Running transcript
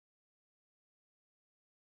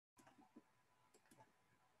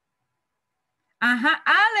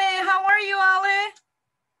Ale, how are you, Ale?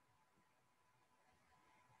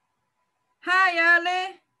 Hi,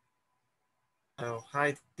 Ale. Oh,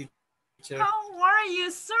 hi, teacher. How are you,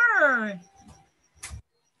 sir?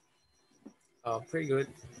 Oh, pretty good.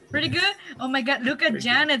 Pretty good? Oh my God, look at Pretty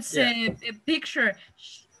Janet's good. Yeah. picture.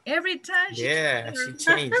 Every time she Yeah, she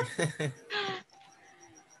changed.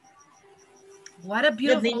 What a Good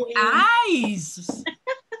beautiful evening. eyes.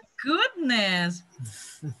 Goodness.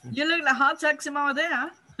 You look like hot sexy mama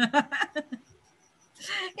there.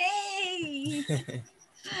 Hey.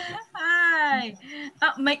 Hi.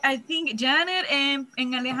 I think Janet and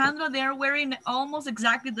Alejandro, they're wearing almost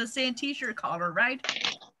exactly the same t-shirt color, right?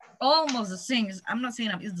 Almost the same. I'm not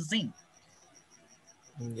saying it's the same.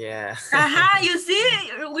 Yeah. You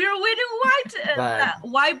see, we're wearing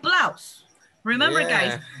white blouse. Remember,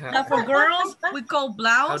 guys, that for girls, we call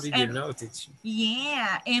blouse. How did you know, teacher?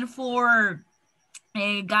 Yeah, and for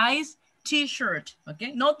guys, t-shirt,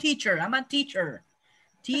 okay? No teacher, I'm a teacher.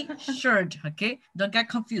 T-shirt, okay? Don't get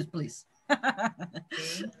confused, please.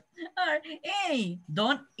 Okay. Hey,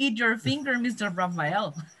 don't eat your finger, Mr.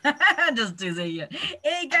 Rafael. Just to say it.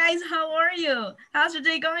 Hey, guys, how are you? How's your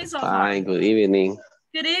day going so far? Fine, good evening.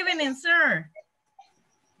 Good evening, sir.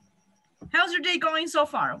 How's your day going so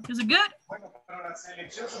far? Is it good?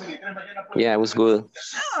 Yeah, it was good.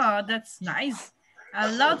 Oh, that's nice. I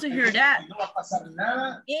love to hear that.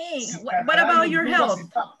 Hey, what about your health?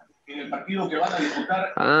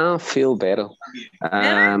 I feel better.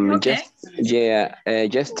 Okay.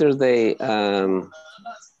 Yesterday,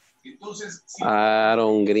 I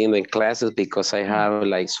don't get in the classes because I have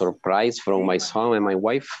like surprise from my son and my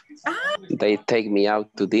wife. They take me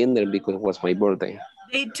out to dinner because it was my birthday.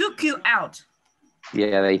 They took you out.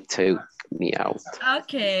 Yeah, they took me out.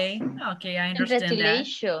 Okay, I understand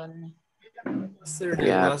Congratulations. that.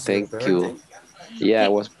 Yeah, thank you. Yeah,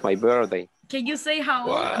 it was my birthday. Can you say how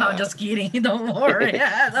old? Wow. No, just kidding. Don't worry.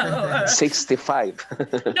 65.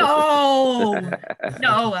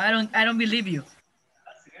 No, I don't believe you.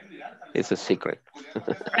 It's a secret.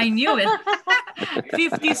 I knew it.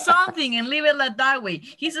 50 something and leave it like that way.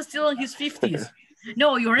 He's still in his 50s.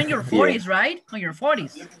 No, you're in your 40s, yeah. Right? On your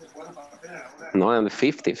 40s. No, I'm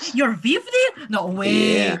 50s. You're 50? No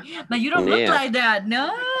way. Yeah. But you don't look like that.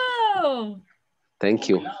 No. Thank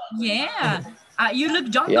you. Yeah. You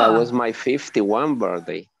look younger. Yeah, it was my 51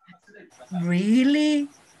 birthday. Really?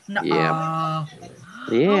 No. Yeah.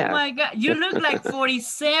 Yeah. Oh my God. You look like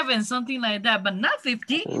 47, something like that, but not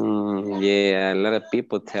 50. Yeah, a lot of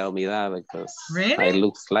people tell me that because really? I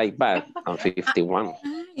look like that. I'm 51.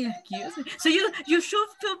 Yeah, so you should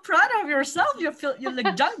feel proud of yourself. You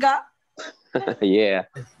look younger. Yeah.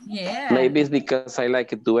 Yeah. Maybe it's because I like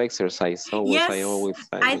to do exercise. Yes,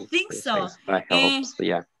 I think so. That helps.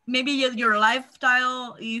 Yeah. Maybe your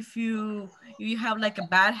lifestyle, if you have like a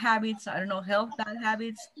bad habits, I don't know, bad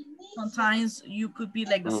habits, sometimes you could be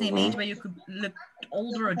like the same age, but you could look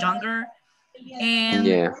older or younger. And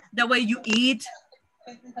yeah, the way you eat,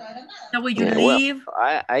 the way you live.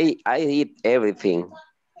 Well, I eat everything.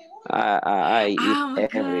 I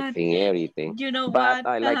eat everything. You know but what?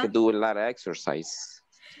 I like to do a lot of exercise.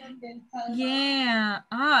 Yeah.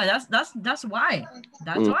 That's why.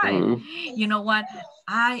 That's why. You know what?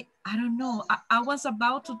 I don't know. I was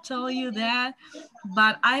about to tell you that,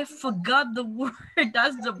 but I forgot the word.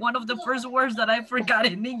 That's one of the first words that I forgot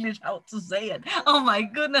in English how to say it. Oh my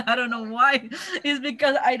goodness, I don't know why. It's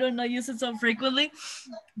because I don't know use it so frequently.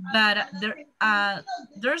 But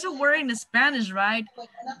there's a word in Spanish, right?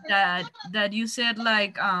 That you said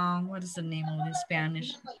like what is the name of it in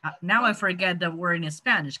Spanish? Now I forget the word in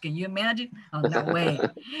Spanish. Can you imagine? Oh no way.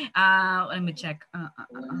 Let me check.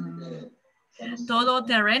 Todo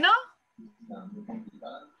terreno?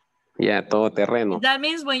 Yeah, todo terreno. That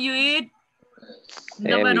means when you eat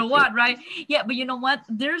no matter what, right? Yeah, but you know what?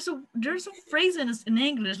 There's a phrase in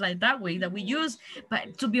English like that way that we use,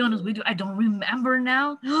 but to be honest with you, I don't remember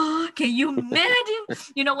now. Can you imagine?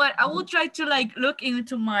 You know what? I will try to like look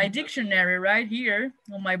into my dictionary right here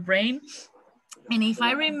on my brain. And if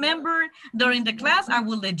I remember during the class, I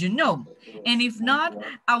will let you know. And if not,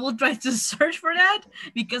 I will try to search for that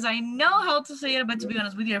because I know how to say it, but to be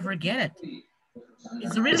honest with you, I forget it.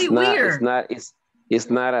 It's really weird. It's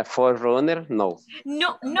not a forerunner, no.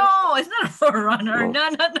 No, it's not a forerunner.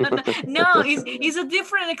 No. It's a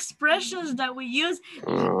different expressions that we use.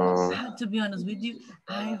 To be honest with you,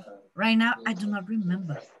 right now I do not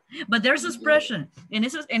remember. But there's expression, and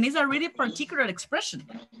it's a really particular expression.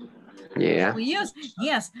 Yeah. We use,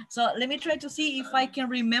 yes. So let me try to see if I can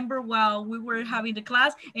remember while we were having the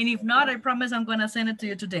class, and if not, I promise I'm gonna send it to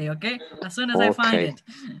you today. Okay, as soon as I find it.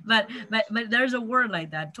 But there's a word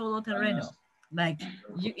like that, todo terreno. Like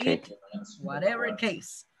you Okay. eat whatever it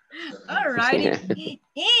tastes. All righty.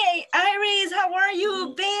 Hey, Iris, how are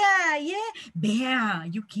you? Bea, yeah. Bea,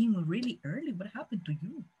 you came really early. What happened to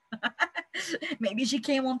you? Maybe she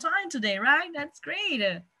came on time today, right? That's great.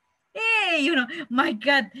 Hey, my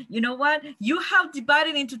God, you know what? You have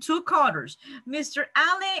divided into two quarters. Mr.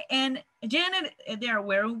 Ale and Janet, they are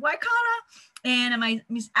wearing white collar. And my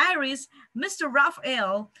Miss Iris, Mr.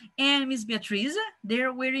 Raphael, and Miss Beatriz,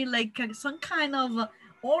 they're wearing like some kind of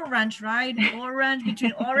orange, right? Orange,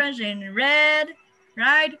 between orange and red,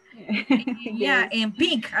 right? Yeah, Yes. and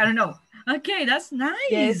pink. I don't know. Okay, that's Yes,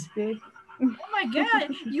 nice. yes. Oh my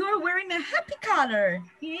God, you are wearing a happy color.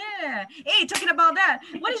 Yeah. Hey, talking about that,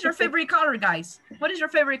 what is your favorite color, guys? What is your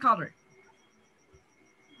favorite color?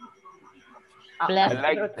 Black. I like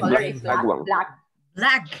Favorite the color black, is black one. black.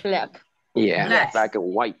 Black. Black. Yeah, Black. black and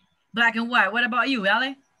white. Black and white. What about you,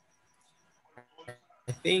 Ale?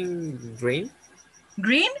 I think green.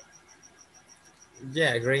 Green?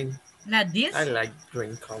 Yeah, green. Like this? I like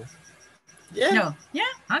green color. Yeah, No. Yeah,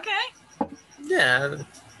 okay. yeah.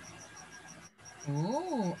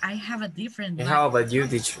 Oh, I have a different And black. how about you,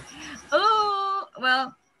 teacher? Oh,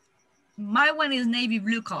 well, my one is navy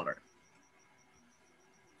blue color.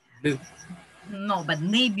 Blue. No, but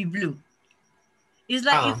navy blue. It's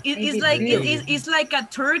like Ah, it's like a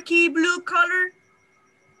turkey blue color.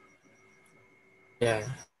 yeah.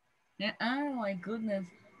 Yeah. Oh my goodness.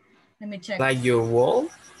 Let me check. Like your wall?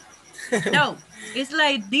 No, it's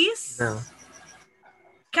like this. No.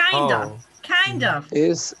 Kind of. Oh. Kind of.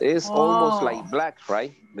 It's almost like Oh. black,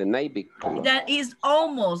 right? The navy color. That is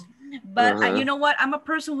almost. But you know what? I'm a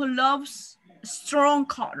person who loves strong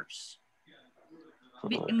colors.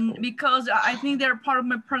 Because I think they're part of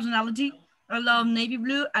my personality. I love navy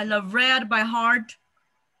blue. I love red by heart.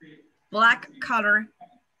 Black color.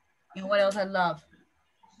 And what else I love?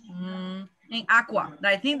 And aqua.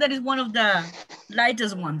 I think that is one of the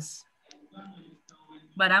lightest ones.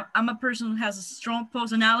 But I'm a person who has a strong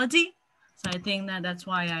personality. So I think that's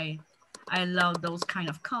why I love those kind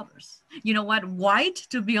of colors. You know what? White,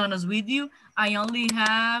 to be honest with you, I only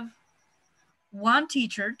have one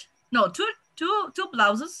t-shirt. No, two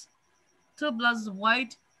blouses. Two blouses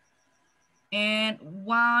white and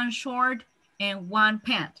one short and one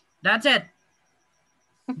pant. That's it.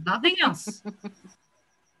 Nothing else.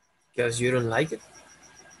 Because you don't like it?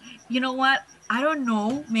 You know what? I don't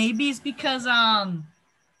know. Maybe it's because I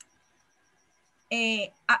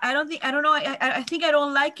don't know. I think I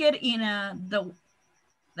don't like it in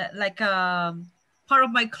part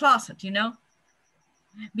of my closet,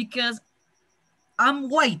 because I'm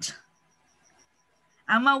white.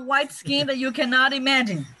 I'm a white skin that you cannot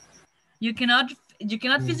imagine. You cannot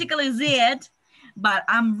physically see it, but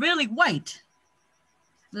I'm really white.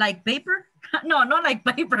 Like paper? No, not like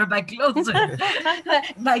paper, by closet.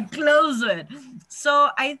 By closet. So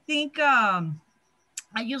I think I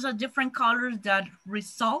use a different colors that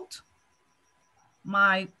result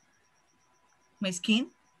my skin.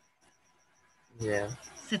 Yeah.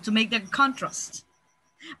 So to make the contrast.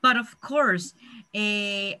 But of course,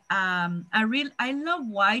 I love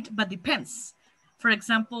white, but depends. For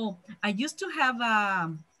example, I used to have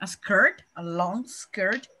a skirt, a long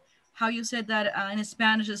skirt. How you said that in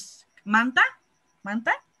Spanish is manta?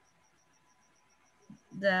 Manta?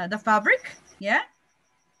 The fabric, yeah?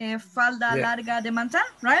 Falda larga de manta,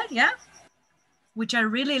 right? Yeah? Which I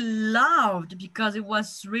really loved because it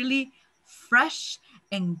was really fresh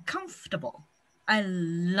and comfortable. I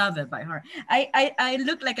love it by heart. I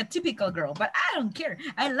look like a typical girl, but I don't care.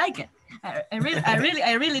 I like it.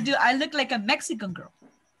 I really do. I look like a Mexican girl.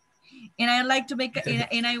 And I like to make,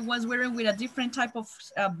 and I was wearing with a different type of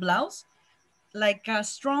blouse, like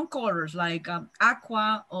strong colors, like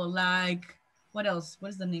aqua or like, what else? What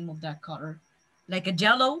is the name of that color? Like a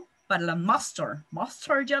yellow, but a mustard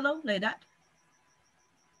yellow, like that.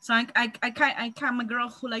 So I'm a girl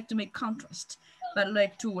who like to make contrast, but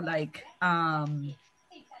like to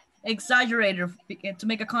exaggerate to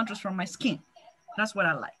make a contrast from my skin. That's what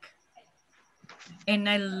I like. And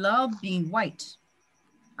I love being white.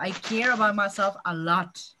 I care about myself a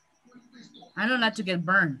lot. I don't like to get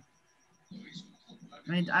burned.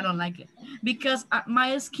 I don't like it because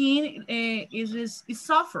my skin is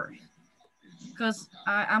suffer. Because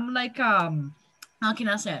I'm like how can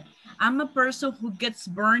I say it? I'm a person who gets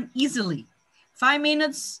burned easily. 5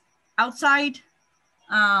 minutes outside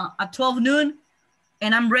at 12 noon,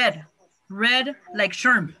 and I'm red like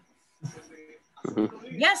shrimp.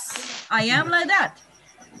 Yes, I am like that.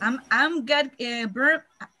 I'm get burned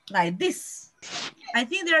like this. I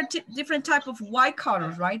think there are different type of white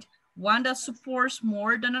colors, right? One that supports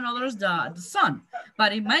more than another is the sun.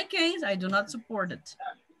 But in my case, I do not support it.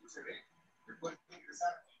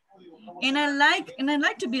 And I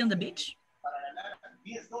like to be on the beach.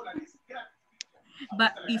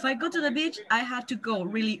 But if I go to the beach, I have to go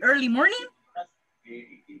really early morning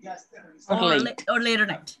or later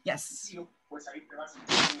night. Yes.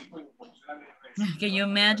 Can you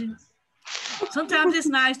imagine? Sometimes it's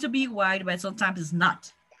nice to be white, but sometimes it's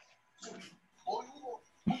not.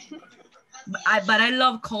 But I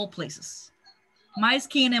love cold places. My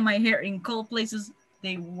skin and my hair in cold places,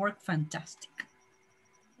 they work fantastic.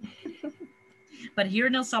 But here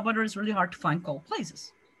in El Salvador, it's really hard to find cold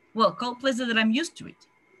places. Well, cold places that I'm used to it.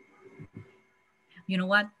 You know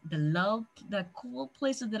what? The cold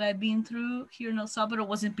places that I've been through here in El Salvador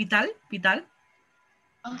was in Pital.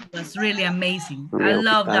 That's really amazing. I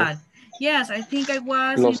love that. Yes, I think I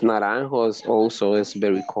was. Los Naranjos also is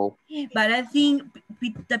very cold. But I think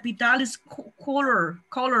the Pital is colder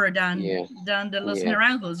than the Los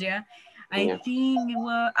Naranjos. Yeah, I think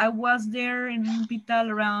I was there in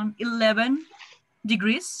Pital around 11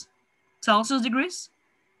 degrees Celsius degrees.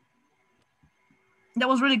 That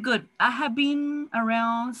was really good. I have been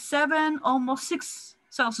around 7, almost 6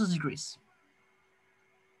 Celsius degrees.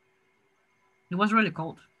 It was really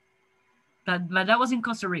cold. But that was in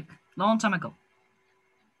Costa Rica, long time ago.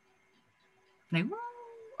 Like,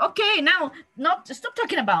 okay, now, stop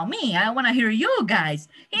talking about me. I want to hear you guys.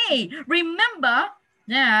 Hey, remember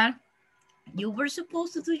that you were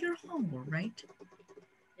supposed to do your homework, right?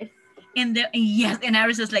 And yes, and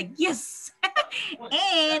Iris is like, yes.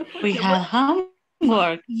 And we have homework.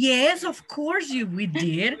 Yes, of course we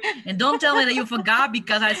did. And don't tell me that you forgot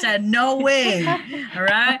because I said no way. All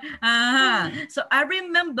right. So I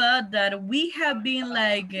remember that we have been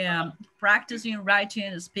like practicing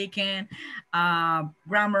writing, speaking,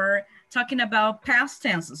 grammar, talking about past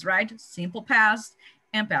tenses, right? Simple past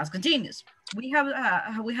and past continuous. We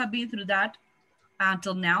have been through that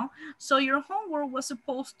until now. So your homework was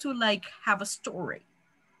supposed to like have a story.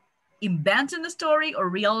 Inventing a story or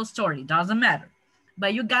real story, doesn't matter.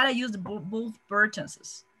 But you gotta use both verb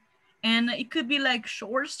tenses. And it could be like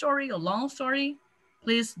short story or long story.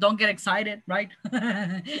 Please don't get excited, right?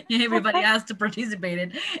 Everybody has to participate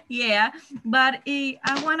in. Yeah, but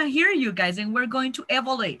I wanna hear you guys and we're going to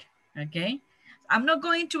evaluate, okay? I'm not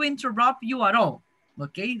going to interrupt you at all,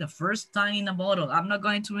 okay? The first time in a bottle, I'm not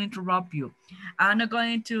going to interrupt you. I'm not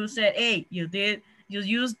going to say, hey, you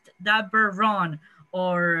used that verb wrong,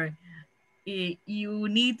 or you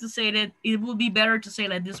need to say that it will be better to say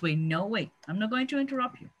like this way. No way. I'm not going to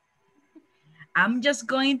interrupt you. I'm just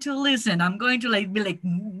going to listen. I'm going to like be like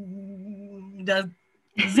the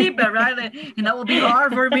zipper, right? And that will be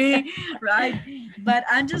hard for me, right? But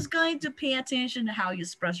I'm just going to pay attention to how you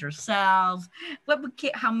express yourself,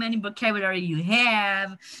 how many vocabulary you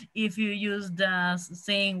have, if you use the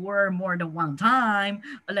same word more than one time,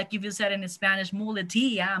 or like if you said in Spanish,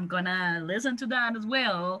 muletilla, I'm gonna listen to that as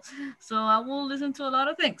well. So I will listen to a lot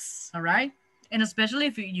of things, all right? And especially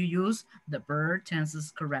if you use the verb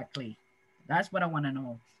tenses correctly. That's what I want to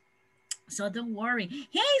know. So don't worry.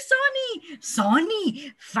 Hey,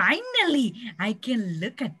 Sonny, finally, I can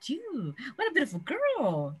look at you. What a beautiful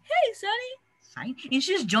girl. Hey, Sonny. Fine. And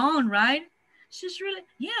she's John, right? She's really,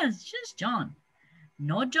 yes, she's John.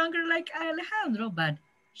 Not younger like Alejandro, but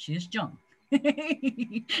she's John.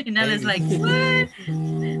 And Alice like, what?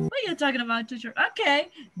 What are you talking about, teacher? Okay,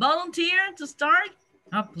 volunteer to start?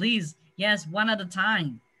 Oh, please. Yes, one at a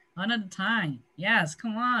time. One at a time. Yes,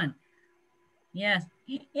 come on. Yes.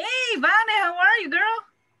 Hey, Vane, how are you, girl?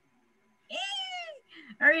 Hey,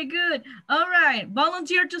 very good. All right,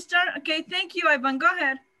 volunteer to start. Okay, thank you, Ivan. Go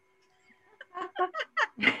ahead.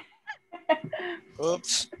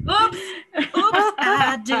 Oops. Oops,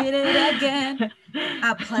 I did it again.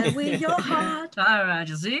 I play with your heart. All right,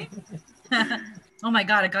 you see? Oh my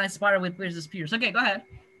God, I got inspired with Britney Spears. Okay, go ahead.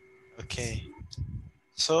 Okay.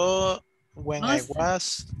 So when I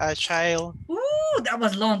was a child. Ooh, that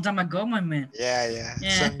was a long time ago, my man. Yeah.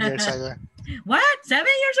 Some years ago. What? 7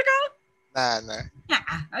 years ago? Nah.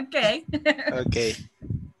 Yeah, okay. Okay.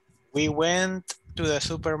 We went to the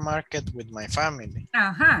supermarket with my family.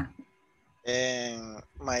 Uh-huh. And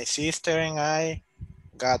my sister and I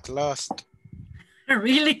got lost.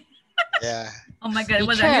 Really? Yeah. Oh my God, it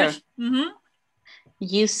was a huge...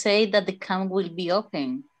 You say that the camp will be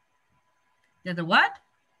open. Yeah, the what?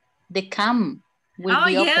 The camp will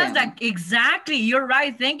be open. Oh, yes, exactly. You're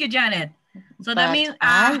right. Thank you, Janet. So that means,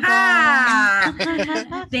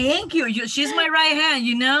 thank you. She's my right hand,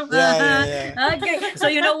 you know? Yeah. Okay, so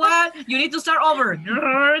you know what? You need to start over.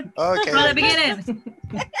 Okay. From the beginning.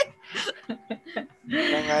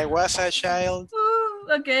 When I was a child, Ooh,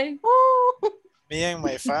 okay. me and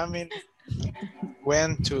my family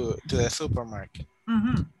went to the supermarket.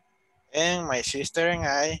 Mm-hmm. And my sister and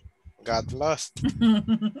I got lost.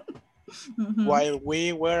 Mm-hmm. While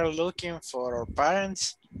we were looking for our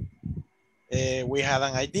parents, we had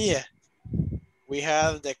an idea. We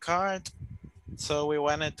had the card, so we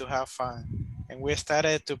wanted to have fun. And we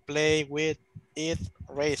started to play with it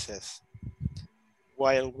races.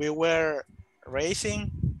 While we were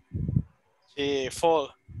racing, she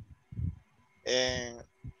fell. And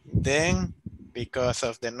then, because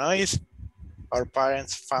of the noise, our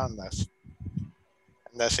parents found us.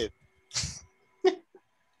 And that's it.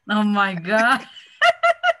 Oh my God.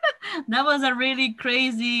 That was a really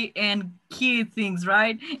crazy and cute things,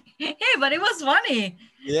 right? Hey, but it was funny.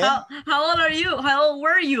 Yeah, How old are you? How old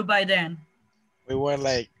were you by then? we were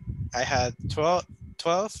like, I had 12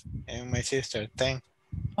 and my sister 10.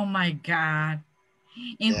 Oh my God.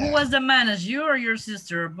 And who Yeah. was the manager? You or your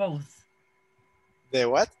sister or both? The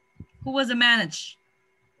what? Who was the manager?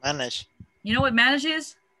 Manage. You know what manage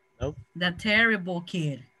is? Nope. The terrible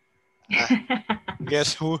kid.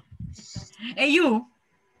 Guess who? Hey, you.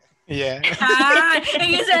 Yeah. And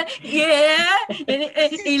he said, yeah. And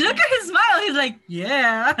look at his smile. He's like,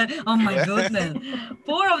 yeah. Oh my Yeah. goodness.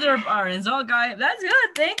 Poor of their parents. Oh, guys, that's good.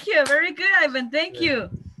 Thank you. Very good, Ivan. Thank you.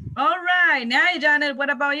 All right. Now, Janet, what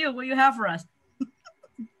about you? What do you have for us?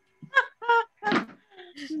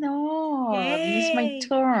 No, it's my Yay.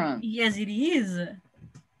 turn. Yes, it is.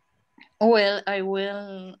 Well, I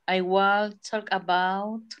will talk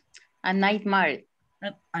about a nightmare.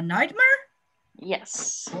 A nightmare?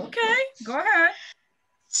 Yes. Okay, go ahead.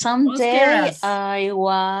 Don't scare Someday us. I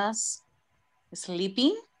was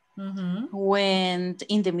sleeping when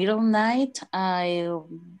in the middle of the night I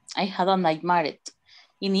had a nightmare.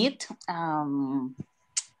 In it,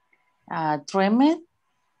 dreamed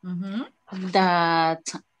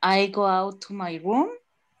that I go out to my room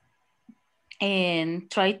and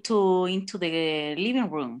try to into the living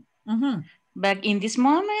room. But in this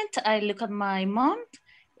moment, I look at my mom,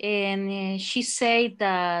 and she said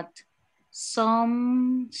that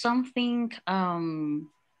something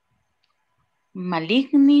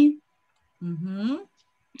malignant,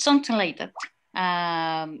 something like that,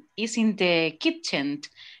 is in the kitchen,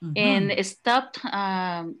 and stopped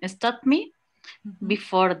me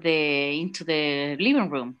before into the living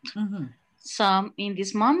room. So in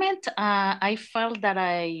this moment, I felt that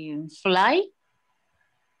I fly,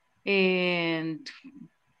 and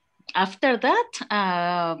after that,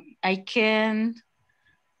 I can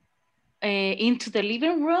into the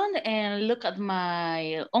living room and look at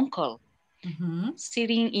my uncle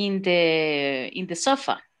sitting in the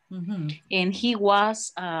sofa, and he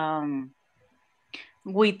was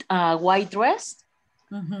with a white dress,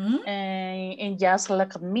 and just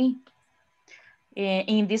look at me.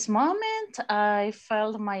 In this moment, I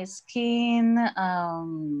felt my skin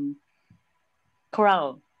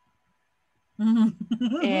crawl. In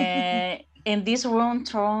this room,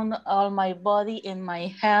 thrown all my body, and my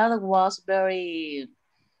head was very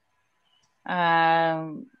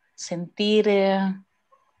sentir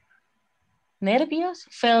nervious,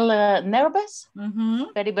 felt nervous,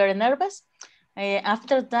 very, very nervous.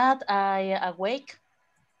 After that, I awake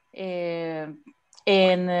and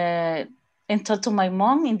told to my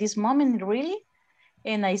mom in this moment, really,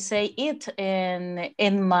 and I say it,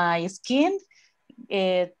 and my skin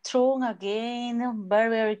thrown again, very,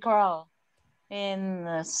 very cold.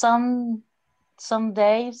 And some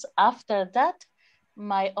days after that,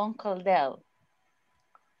 my uncle died.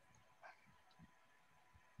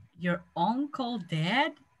 Your uncle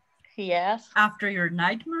dead? Yes. After your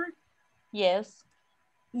nightmare? Yes.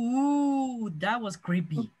 Ooh, that was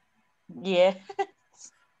creepy. Yes.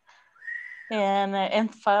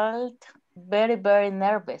 And felt very, very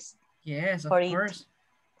nervous. Yes, of course.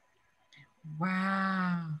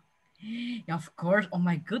 Wow. Of course. Oh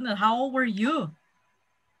my goodness. How old were you?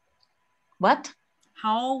 What?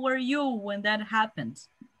 How old were you when that happened?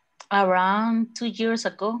 Around 2 years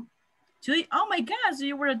ago. Oh my God, so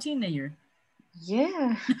you were a teenager.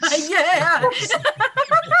 Yeah. Yeah.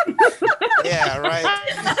 Yeah, right.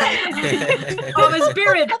 Of a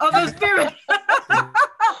spirit.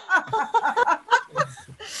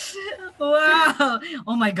 Wow.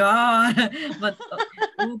 Oh my God. But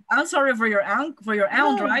I'm sorry for your aunt,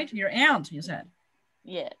 right? Your aunt, you said.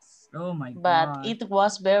 Yes. Oh my God. But it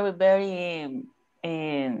was very, very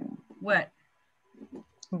what?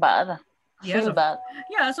 Bad. Yes, Feel bad.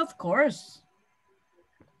 Yes, of course.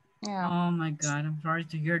 Yeah. Oh my God, I'm sorry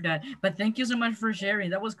to hear that. But thank you so much for sharing.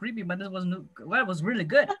 That was creepy, but it was really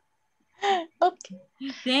good. Okay.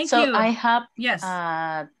 Thank So you. I have Yes.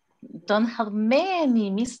 don't have many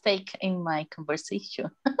mistake in my conversation.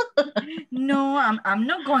 No, I'm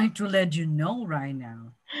not going to let you know right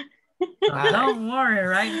now. So don't worry,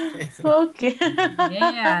 right? Okay.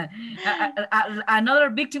 Yeah. Another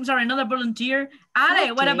victim, sorry, another volunteer.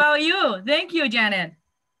 Ale, what Okay. about you? Thank you, Janet.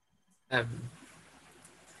 Um,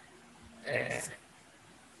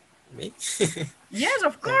 me? Yes,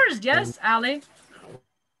 of course. Yes, Ale.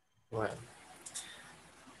 Well,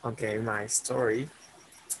 okay, my story.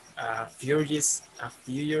 A few years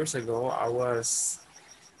ago, I was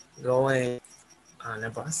going on a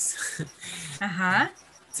bus Uh-huh.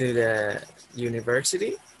 to the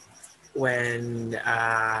university when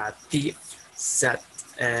a thief sat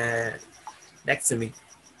next to me.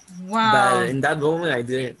 But Wow. in that moment, I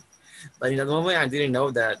didn't. But in that moment, I didn't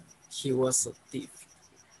know that he was a thief.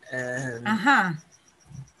 And Uh-huh.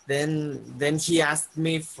 then he asked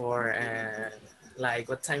me for like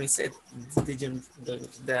what time is it? Did you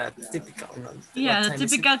the typical what Yeah, the time is it?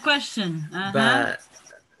 typical question. Uh-huh. But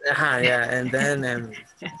yeah, and then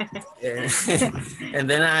and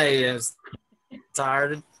then I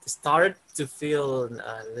started to feel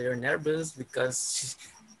a little nervous because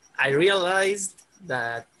I realized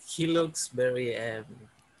that he looks very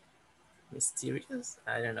mysterious.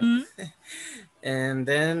 I don't know. Mm. And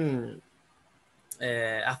then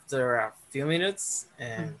after a few minutes,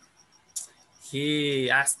 he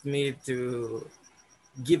asked me to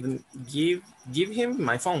give give give him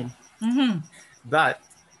my phone, Mm-hmm. but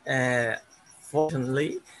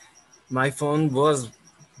fortunately, my phone was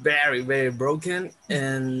very broken,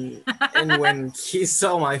 and when he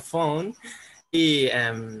saw my phone, he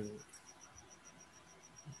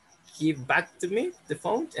give back to me the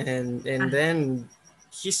phone, and then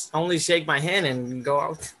he only shake my hand and go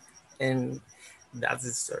out, and that's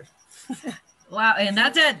the story. Wow, and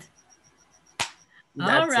that's it. All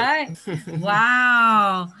That's it. right.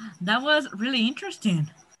 Wow. That was really interesting.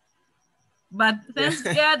 But Yeah. thanks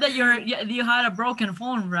God that you had a broken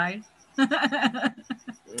phone, right?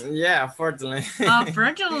 Yeah, fortunately.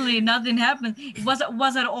 Fortunately, nothing happened. Was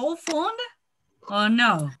it old phone? Oh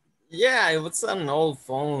no. Yeah, it was an old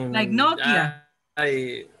phone. Like Nokia.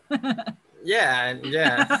 Yeah.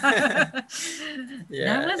 That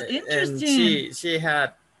Yeah, was and interesting. she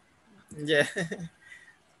had, yeah.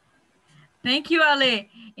 Thank you, Ale.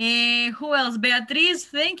 Who else? Beatriz,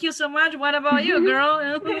 thank you so much. What about you, girl?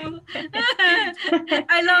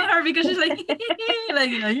 I love her because she's like,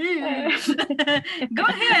 go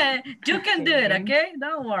ahead. You can do it, okay?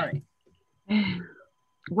 Don't worry.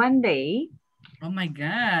 One day, Oh my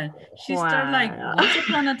God. She started like, once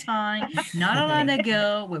upon a time, not a long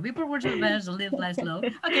ago, where people were to advance to live life slow.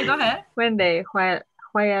 Okay, go ahead. one day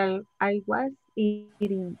while I was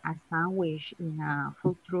eating a sandwich in a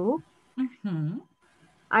food truck, Mm-hmm.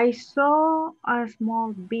 I saw a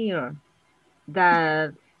small bear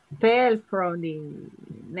that fell from the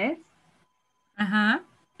nest. Uh-huh.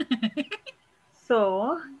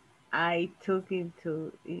 So I took it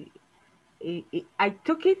to I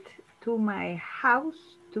took it to my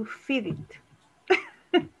house to feed it.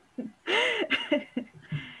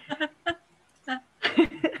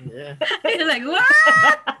 Yeah. You're like, what?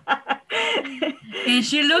 And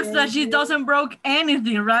she looks like she doesn't broke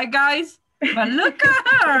anything, right, guys? But look at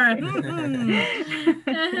her.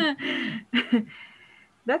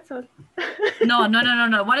 That's all. No.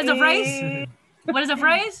 What is the phrase? What is the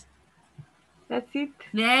phrase? That's it.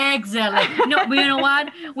 Excellent. No, but you know what?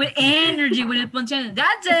 With energy, with spontaneity.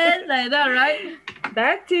 That's it. Like that, right?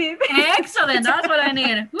 That's it. Excellent. That's what I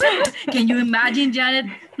need. Can you imagine, Janet?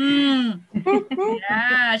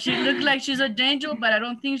 Yeah, she looks like she's an angel, but I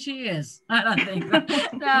don't think she is. I don't think so.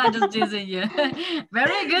 No, just teasing you.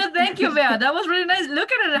 Very good. Thank you, Bea. That was really nice. Look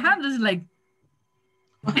at her hand. It's like,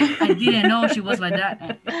 I didn't know she was like that.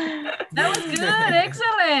 That was good.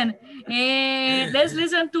 Excellent. And let's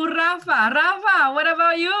listen to Rafa. Rafa, what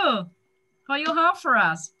about you? What you have for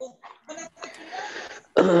us?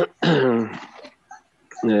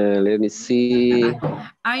 Let me see.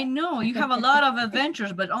 I know you have a lot of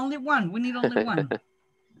adventures, but only one. We need only one.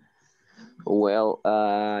 Well,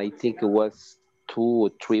 I think it was 2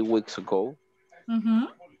 or 3 weeks ago. Mm-hmm.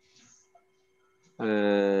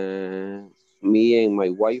 Me and my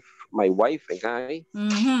wife and I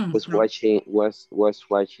Mm-hmm. was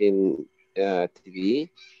watching TV.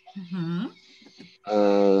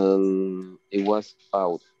 Mm-hmm. It was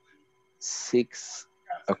about 6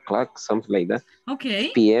 o'clock, something like that,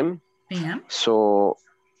 Okay. p.m. PM. So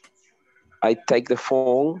I take the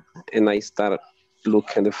phone and I start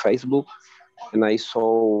looking at Facebook, and I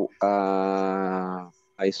saw the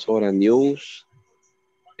news,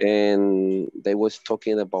 and they was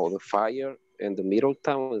talking about the fire in the middle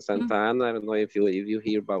town in Santa Ana. I don't know if you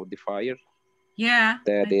hear about the fire. Yeah.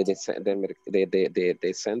 The center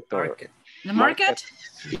Market. The market?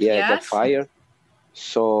 Yeah, Yes. got fire.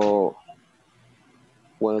 So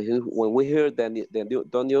when we heard the news,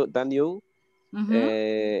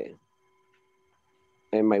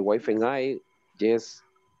 and my wife and I, just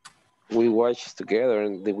we watched together,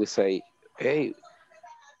 and then we say, hey,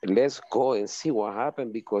 let's go and see what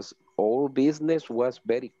happened, because all business was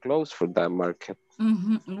very close for that market.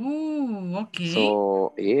 Ooh, okay.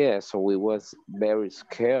 So yeah, so we was very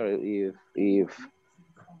scared if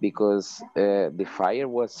because the fire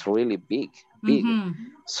was really big.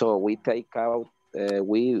 So we take out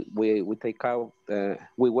we take out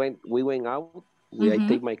we went out. I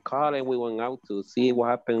take my car and we went out to see what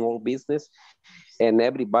happened all business, and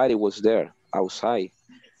everybody was there outside,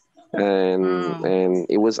 and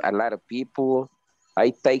it was a lot of people.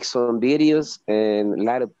 I take some videos, and a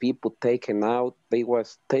lot of people taken out. They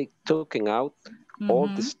was taking out all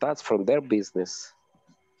the stuff from their business.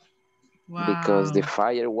 Wow. Because the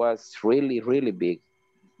fire was really, really big.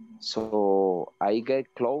 So I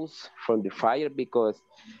get close from the fire because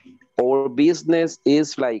our business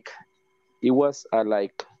is like, it was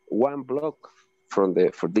like 1 block from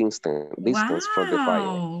the distance from the fire.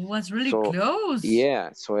 Wow, it was really close.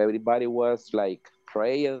 Yeah, so everybody was like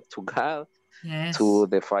praying to God, yes, to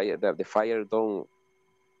the fire, that the fire do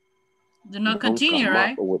not continue,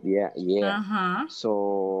 right? Yeah.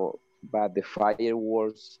 So, but the fire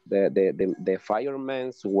was the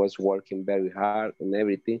firemen was working very hard and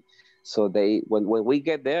everything. So they when we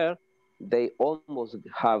get there, they almost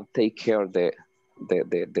have take care of the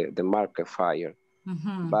market fire.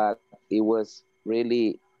 But it was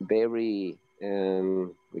really very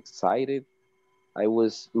excited.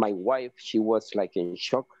 My wife, she was like in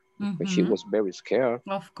shock because she was very scared.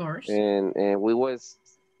 Of course. And we was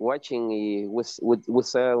watching. We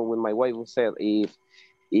said, when my wife said, if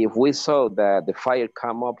we saw that the fire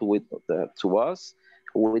come up to us,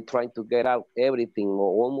 we trying to get out everything,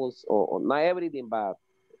 or almost, or not everything, but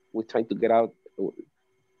we trying to get out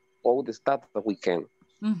all the stuff that we can.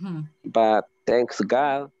 But thanks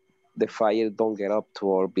God, the fire don't get up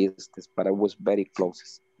to our business. But it was very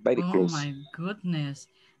close, very close. Oh my goodness.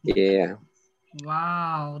 Yeah.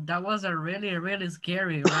 Wow, that was a really, really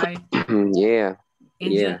scary, right? Yeah.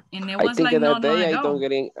 And it was like not long ago. I don't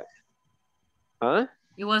get in. Huh?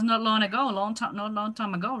 It was not long ago, not long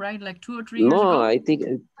time ago, right? Like 2 or 3 years ago. No, I think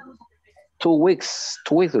 2 weeks.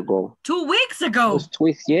 2 weeks ago. 2 weeks ago. It was 2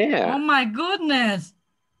 weeks. Yeah. Oh my goodness.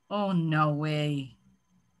 Oh no way.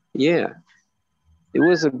 Yeah. It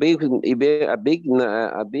was a big noise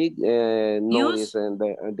in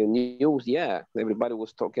the news. Yeah, everybody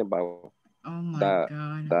was talking about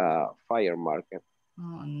the fire market.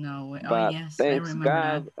 Oh no way. But yes, thanks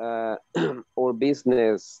God, our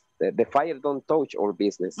business, the fire don't touch our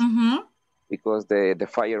business because the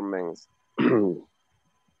firemen came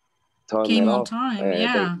on time.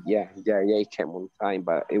 It came on time,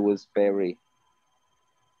 but it was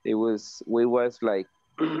we was like.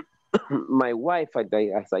 My wife,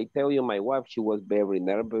 as I tell you, my wife, she was very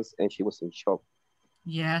nervous and she was in shock.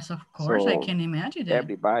 Yes, of course, I can imagine that.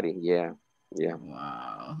 Everybody, yeah.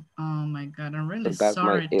 Wow. Oh my God, I'm really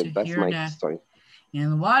sorry to hear that. Story.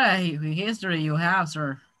 And what a history you have,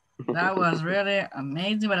 sir. That was really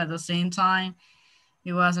amazing, but at the same time,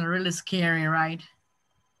 it wasn't really scary, right?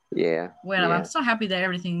 Yeah. Well, I'm so happy that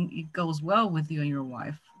everything goes well with you and your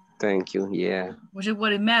wife. Thank you. Yeah. Which is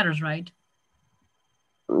what it matters, right?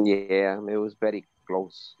 Yeah, it was very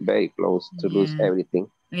close to lose everything.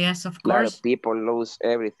 Yes, of A course. lot of people lose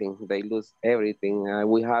everything. They lose everything.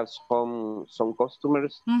 We have some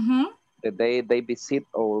customers that they visit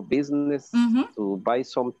our business to buy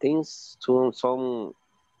some things, some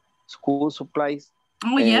school supplies.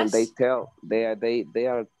 Oh, and yes. They tell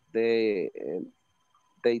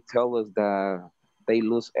us that they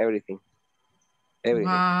lose everything.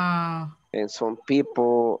 Wow. And some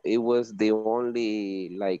people, it was the only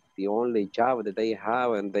job that they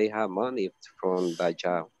have, and they have money from that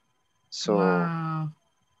job. So, wow.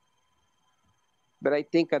 But I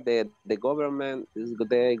think that the government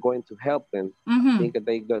they're going to help them. I think that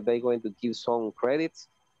they're going to give some credits,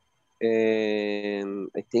 and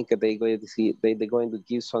I think that they're going to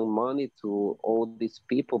give some money to all these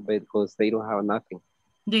people because they don't have nothing.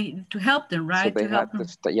 To help them, right? So they have to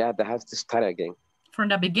they have to start again from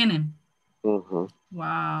the beginning.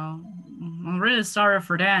 Wow, I'm really sorry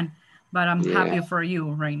for that, but I'm happy for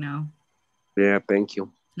you right now. Yeah, thank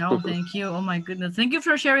you. No, thank you. Oh my goodness, thank you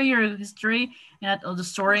for sharing your history and all the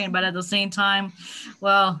story. But at the same time,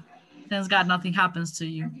 well, Thanks God nothing happens to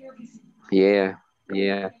you. Yeah,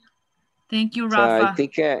 yeah. Thank you, So I Rafa.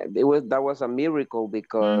 think that was a miracle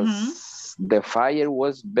because the fire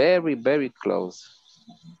was very, very close.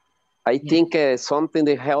 I think something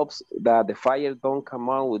that helps that the fire don't come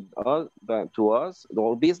out with us, to us, the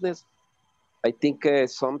whole business. I think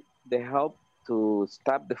some the help to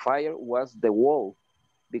stop the fire was the wall,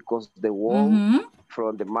 because the wall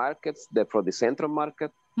from the markets, from the central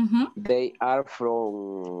market, they are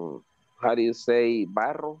from, how do you say,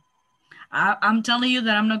 barro? I'm telling you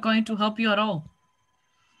that I'm not going to help you at all.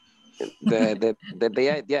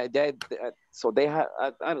 So they have,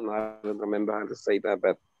 I don't know, I don't remember how to say that,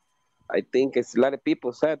 but I think it's a lot of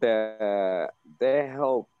people said that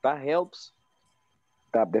that helps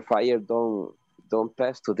that the fire don't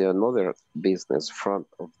pass to the another business front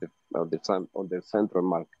of the central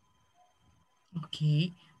market.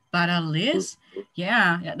 Okay, but at least,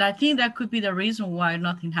 yeah, I think that could be the reason why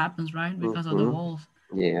nothing happens, right? Because of the wolf.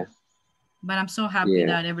 Yeah. But I'm so happy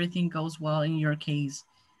that everything goes well in your case.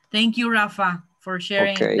 Thank you, Rafa, for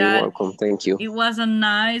sharing that. You're welcome. Thank you. It was a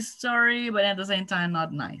nice story, but at the same time,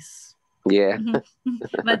 not nice. Yeah.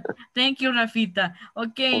 But thank you, Rafita.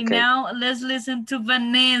 Okay, now let's listen to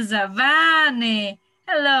Vanessa. Vane.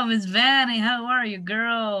 Hello, Miss Vane. How are you,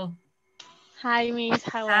 girl? Hi, Miss.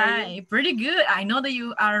 How are you? Hi, pretty good. I know that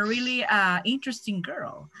you are a really interesting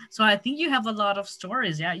girl. So I think you have a lot of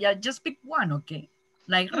stories. Yeah, just pick one, okay?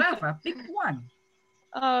 Like Rafa, pick one.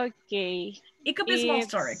 Okay. It could be a small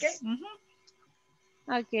story, okay?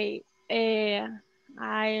 Okay.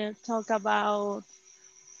 I talk about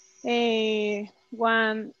when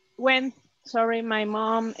my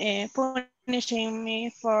mom punishing me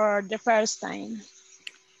for the first time.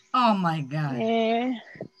 Oh my God.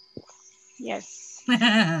 Yes.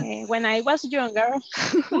 When I was younger,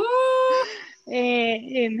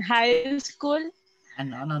 in high school, I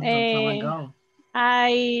know, not long ago.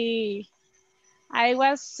 I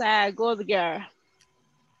was a good girl,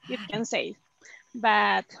 you can say.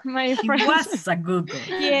 But my friends... was a good girl.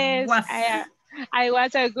 Yes, I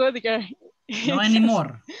was a good girl. No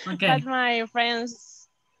anymore. Okay. But my friends,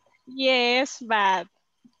 yes, but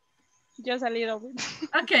just a little bit.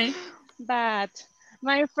 Okay. But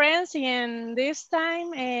my friends in this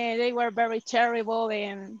time, they were very terrible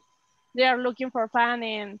and they are looking for fun.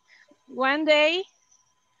 And one day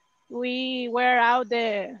we were out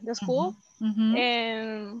the school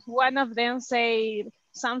and one of them said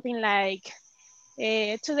something like,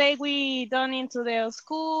 today we don't into the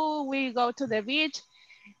school, we go to the beach.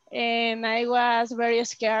 And I was very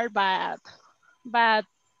scared, but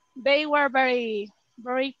they were very,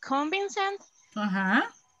 very convincing.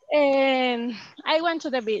 And I went to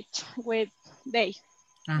the beach with they.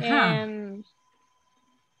 And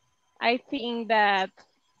I think that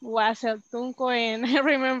was El Tunco, and I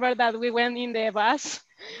remember that we went in the bus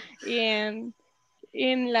and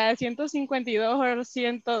in la 152 or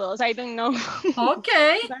 102, I don't know.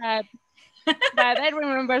 Okay. but I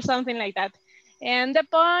remember something like that. And the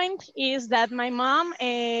point is that my mom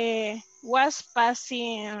was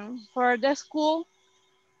passing for the school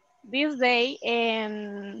this day,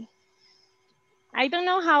 and I don't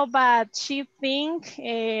know how, but she think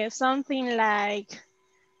something like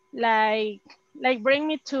bring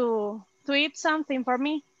me to eat something for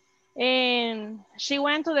me. And she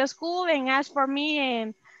went to the school and asked for me,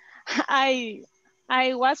 and I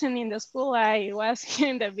wasn't in the school, I was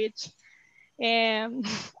in the beach. And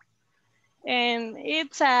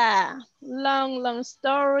it's a long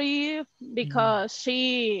story because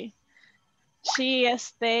she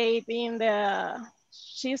stayed in the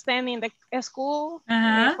school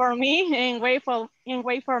for me and wait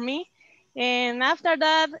for me. And after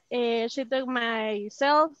that, she took my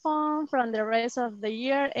cell phone from the rest of the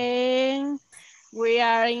year, and we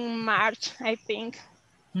are in March, I think.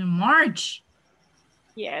 In March?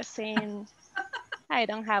 Yes, and I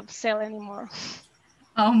don't have cell anymore.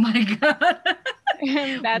 Oh my God.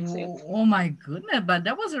 And that's it. Oh my goodness, but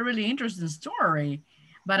that was a really interesting story.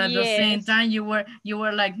 But at the same time, you were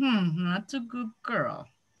like, not a good girl.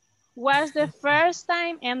 Was the first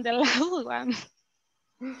time and the last one.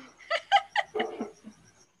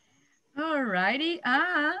 Alrighty.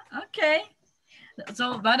 Okay.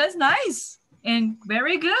 So that is nice and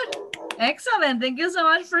very good. Excellent. Thank you so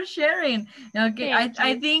much for sharing. Okay.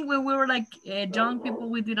 I think when we were like young people,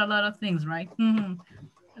 we did a lot of things, right?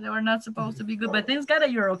 They were not supposed to be good, but things got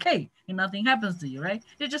that you're okay and nothing happens to you, right?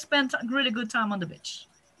 You just spent really good time on the beach.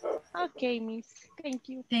 Okay, Miss. Thank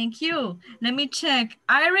you. Thank you. Let me check.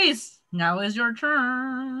 Iris, now is your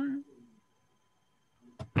turn.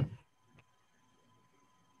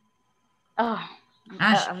 Oh,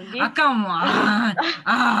 Come on.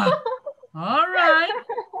 All right.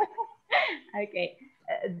 Okay.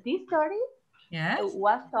 This story Yes.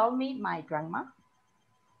 was told me my grandma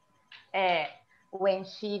uh, when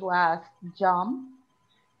she was young.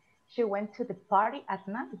 She went to the party at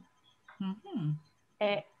night. Mm-hmm.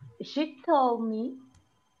 Uh, she told me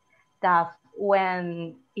that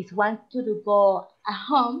when it went to go at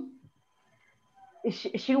home,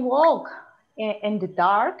 she woke in the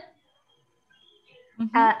dark,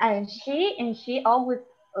 Mm-hmm. and she always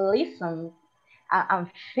listened and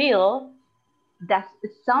feel that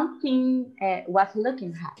something was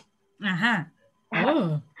looking Uh-huh. at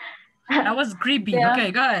Oh, her. that was creepy. then,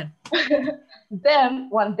 Okay, go ahead. then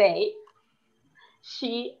one day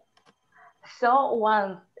she saw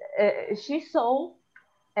one. She saw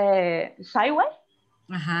sideways,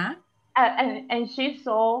 Uh-huh. and she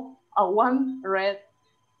saw one red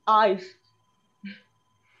eyes,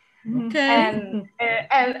 Okay.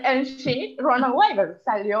 and she run away.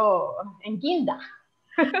 Salió en guinda.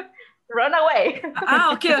 Run away.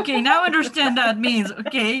 Okay, okay. Now I understand that means.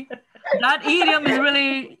 Okay. That idiom is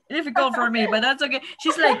really difficult for me, but that's okay.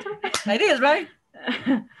 She's like this, right?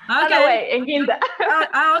 Run Okay. away en guinda.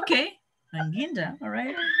 Okay. Anguinda, all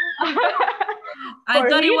right. I For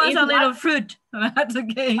thought it him, was it's a what little fruit. That's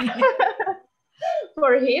okay.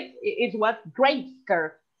 for him it's what great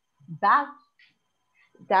skirt. That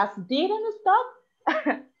that didn't stop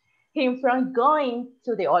him from going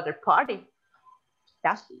to the other party.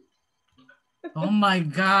 That's it. Oh my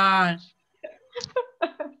God.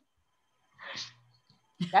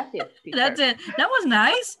 That's it, That's teacher. it. That was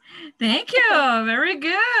nice. Thank you. Very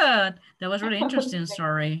good. That was really interesting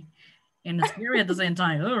story. And scary at the same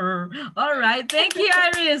time. All right. Thank you,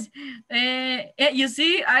 Iris. You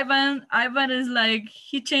see, Ivan is like,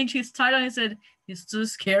 he changed his title. He said, he's too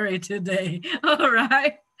scary today. All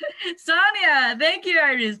right. Sonia, thank you,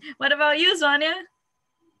 Iris. What about you, Sonia?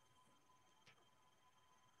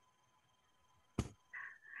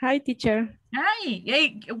 Hi, teacher. Hi.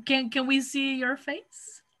 Hey, can we see your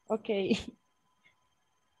face? Okay.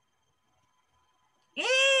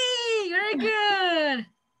 Hey, very good.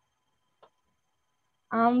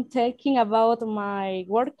 I'm talking about my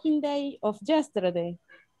working day of yesterday.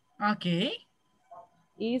 Okay.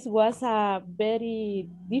 It was a very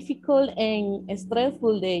difficult and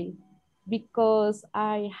stressful day because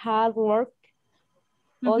I had work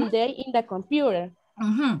all day in the computer.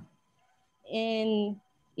 And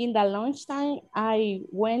in the lunchtime, I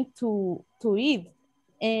went to eat.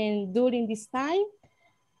 And during this time,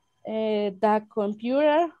 the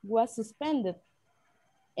computer was suspended.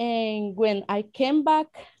 And when I came back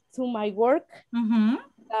to my work,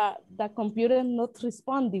 the computer not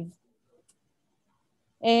responded.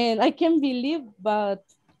 And I can't believe, but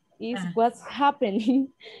it's what's happening.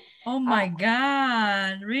 Oh my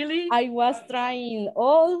God, really? I was trying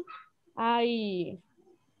all, I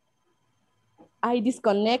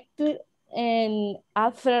disconnected, and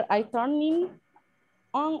after I turning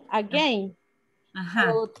on again,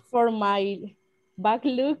 but for my back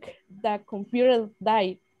look, the computer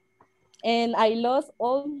died. And I lost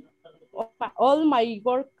all my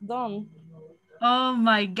work done. Oh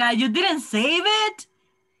my God, you didn't save it?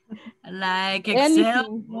 Like Excel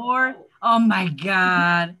Anything. or, oh my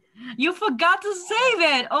God. You forgot to save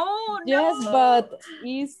it. Oh no. Yes, but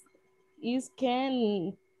it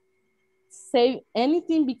can save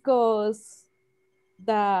anything because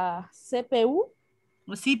the CPU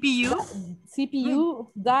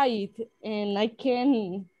died, and I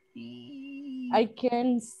can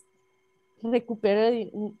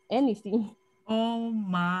recuperate anything. Oh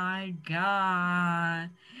my God.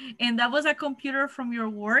 And that was a computer from your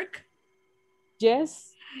work?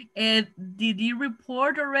 Yes. And did you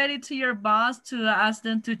report already to your boss to ask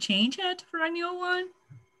them to change it for a new one?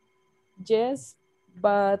 Yes,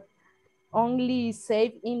 but only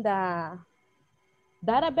save in the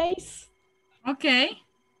database. Okay.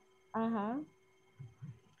 Uh-huh.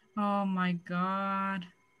 Oh my God.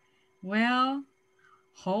 Well,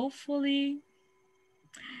 hopefully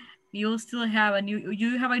you'll still have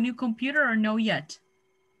you have a new computer or no yet?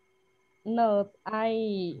 No,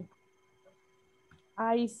 I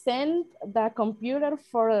sent the computer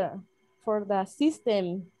for the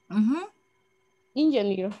system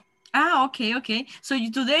engineer. Okay, okay. So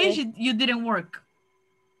today you didn't work?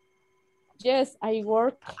 Yes, I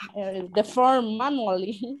work the form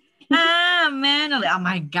manually. Manually. Oh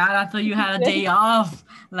my God, I thought you had a day off.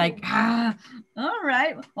 Like, all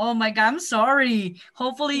right. Oh my God, I'm sorry.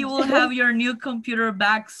 Hopefully you will have your new computer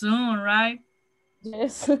back soon, right?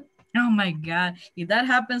 Yes. Oh my God. If that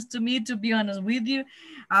happens to me, to be honest with you,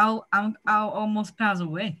 I'll almost pass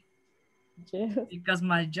away. Yes. Because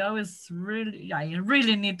my job is really, I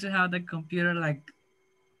really need to have the computer like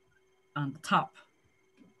on the top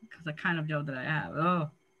because the kind of job that I have. Oh,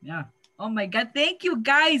 yeah. Oh my God. Thank you,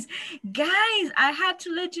 guys. Guys, I had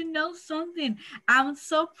to let you know something. I'm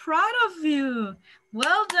so proud of you.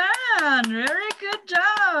 Well done. Very good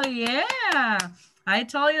job. Yeah. I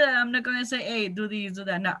told you that I'm not gonna say, hey, do this, do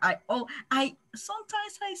that. No, I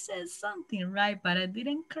sometimes I said something right, but I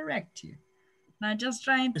didn't correct you. I'm just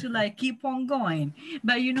trying to like keep on going.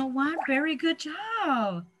 But you know what? Very good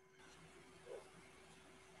job.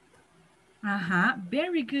 Uh-huh.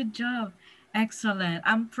 Very good job. Excellent.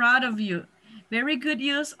 I'm proud of you. Very good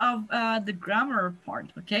use of the grammar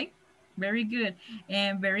part, okay? Very good.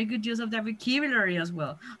 And very good use of the vocabulary as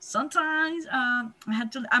well. Sometimes I'm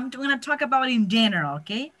gonna talk about in general,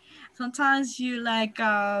 okay? Sometimes you like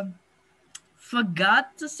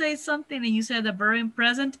forgot to say something and you said the verb in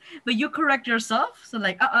present, but you correct yourself. So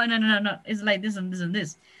like, no, no, no, no. It's like this and this and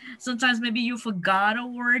this. Sometimes maybe you forgot a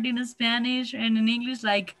word in Spanish and in English,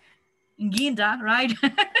 like guinda, right?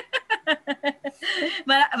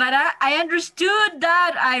 but I understood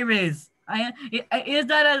that, Iris. Is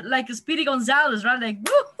that like a Speedy Gonzalez, right? Like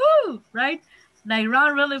woohoo, right? Like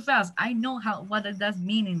run really fast. I know what that's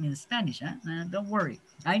meaning in Spanish. Huh? Don't worry.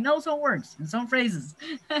 I know some words and some phrases,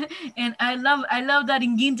 and I love that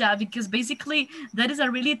in guinda because basically that is a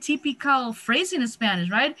really typical phrase in Spanish,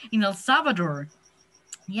 right? In El Salvador.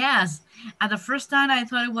 Yes. At the first time I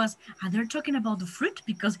thought it was, they're talking about the fruit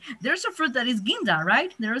because there's a fruit that is guinda,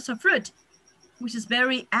 right? There is a fruit which is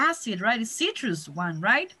very acid, right? It's citrus one,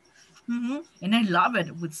 right? And I love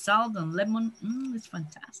it with salt and lemon. It's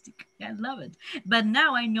fantastic. Yeah, I love it. But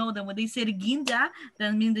now I know that when they say guinda,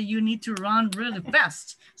 that means that you need to run really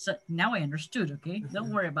fast. So now I understood, okay?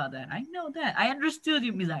 Don't worry about that. I know that. I understood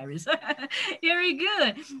you, Miss Iris. Very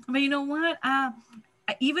good. But you know what?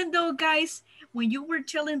 Even though, guys, when you were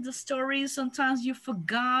telling the story, sometimes you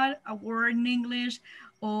forgot a word in English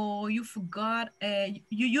or you forgot,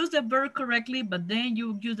 you use the verb correctly, but then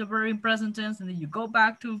you use the verb in present tense and then you go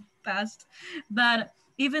back to past. But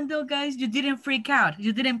even though, guys, you didn't freak out,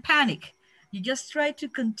 you didn't panic. You just try to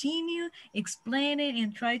continue explaining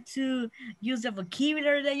and try to use the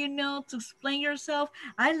vocabulary that you know to explain yourself.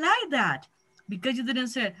 I like that because you didn't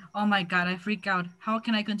say, oh my God, I freak out. How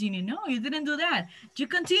can I continue? No, you didn't do that. You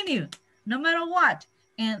continue no matter what.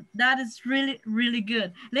 And that is really, really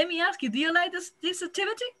good. Let me ask you, do you like this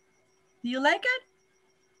activity? Do you like it?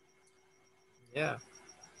 Yeah.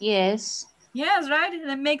 Yes. Yes, right?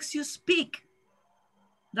 It makes you speak.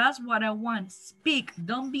 That's what I want. Speak.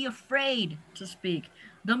 Don't be afraid to speak.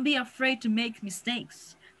 Don't be afraid to make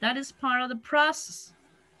mistakes. That is part of the process.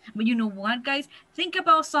 But you know what, guys? Think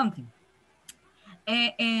about something.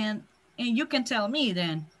 And you can tell me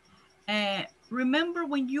then. Remember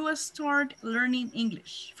when you start learning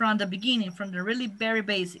English from the beginning, from the really very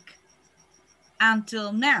basic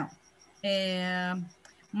until now,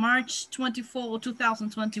 March 24,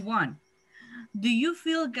 2021. Do you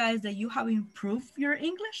feel, guys, that you have improved your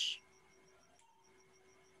English?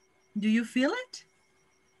 Do you feel it?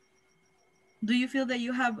 Do you feel that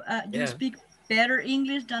you have, you Yeah. speak better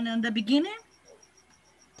English than in the beginning?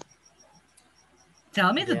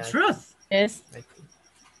 Tell me the Yeah. truth. Yes.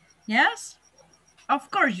 Yes? Of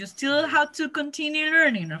course, you still have to continue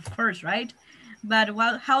learning, of course, right? But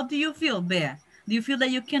how do you feel, Bea? Do you feel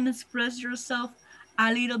that you can express yourself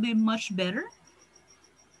a little bit much better?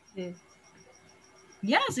 Yes,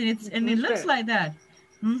 Yes, it's and it much looks better. like that.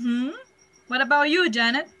 What about you,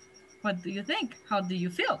 Janet? What do you think? How do you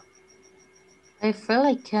feel? I feel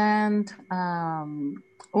I can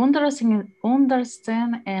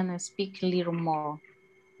understand and speak a little more.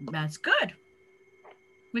 That's good,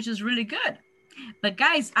 which is really good. But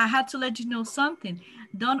guys, I had to let you know something.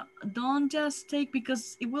 Don't just take,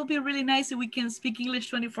 because it will be really nice if we can speak English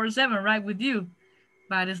 24/7, right, with you.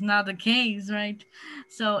 But it's not the case, right?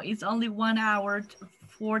 So it's only 1 hour,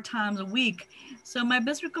 4 times a week. So my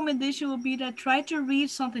best recommendation would be that try to read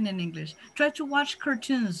something in English. Try to watch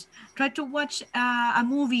cartoons. Try to watch a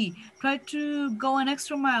movie. Try to go an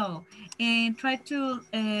extra mile and try to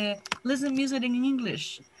listen music in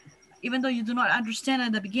English, even though you do not understand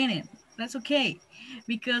at the beginning. That's okay,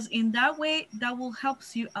 because in that way that will help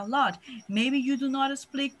you a lot. Maybe you do not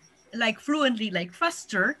speak like fluently, like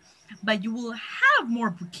faster, but you will have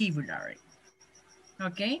more vocabulary.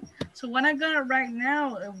 Okay, so what I'm gonna right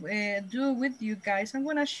now do with you guys, I'm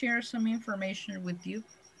gonna share some information with you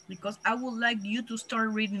because I would like you to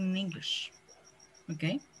start reading in English.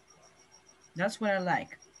 Okay, that's what I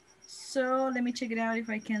like. So let me check it out if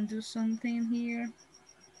I can do something here.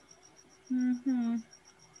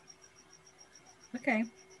 Okay.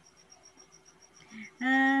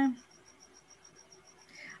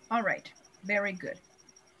 All right, very good.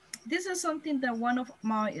 This is something that one of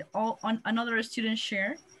my another student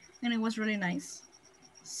shared, and it was really nice.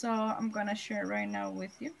 So I'm gonna share right now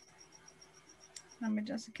with you. Let me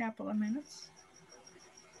just a couple of minutes.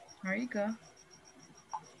 There you go.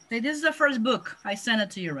 This is the first book. I sent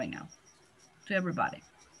it to you right now, to everybody.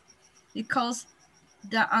 It calls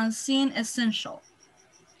The Unseen Essential.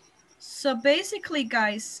 So basically,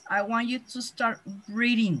 guys, I want you to start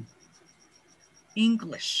reading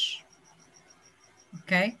English,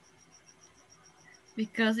 okay?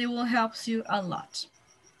 Because it will help you a lot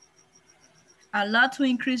to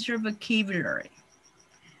increase your vocabulary.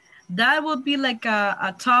 That would be like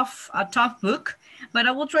a tough book, but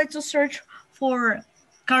I will try to search for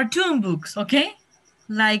cartoon books, okay?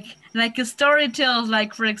 Like a story tales,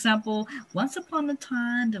 like for example, once upon a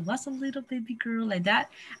time there was a little baby girl, like that.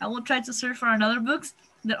 I will try to search for another books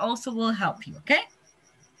that also will help you, okay?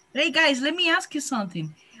 Hey guys, let me ask you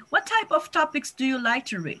something. What type of topics do you like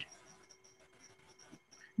to read?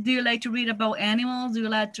 Do you like to read about animals? Do you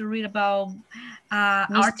like to read about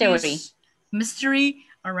artists? Mystery?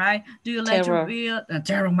 All right. Do you like to read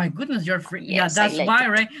terror? My goodness, you're free. Yes, yeah, that's why,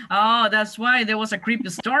 right? Oh, that's why there was a creepy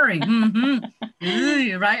story.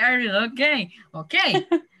 Right, Ariel? Okay.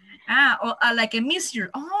 Like a mystery.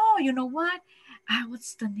 Oh, you know what?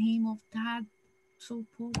 What's the name of that soap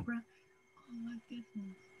opera? Oh my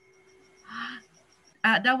goodness.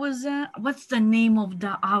 That was what's the name of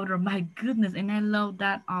the author? My goodness, and I love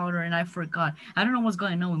that author, and I forgot. I don't know what's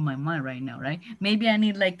going on with my mind right now, right? Maybe I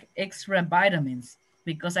need like extra vitamins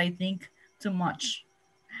because I think too much.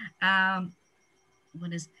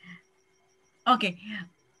 What is? Okay,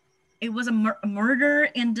 it was a murder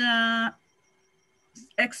in the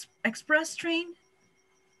express train.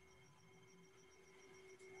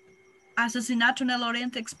 Asesinato en el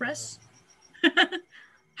Oriente Express.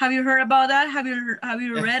 Have you heard about that? Have you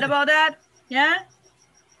read about that? Yeah?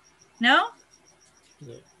 No?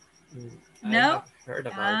 Yeah. No? I have heard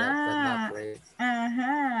about that, but not read.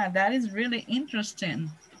 That is really interesting.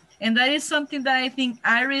 And that is something that I think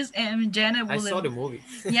Iris and Jenna will... I saw the movie.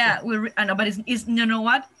 Yeah, I know, but it's you know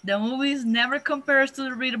what? The movies never compares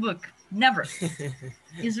to read a book. Never.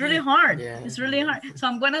 It's really hard. Yeah. It's really hard. So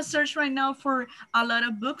I'm going to search right now for a lot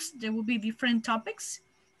of books. There will be different topics.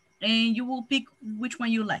 And you will pick which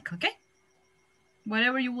one you like, okay?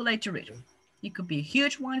 Whatever you would like to read. It could be a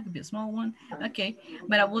huge one, it could be a small one, okay?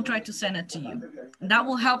 But I will try to send it to you. That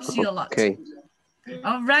will help you a lot. Okay.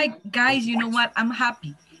 All right, guys, you know what? I'm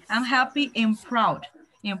happy. I'm happy and proud.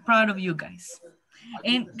 I'm proud of you guys.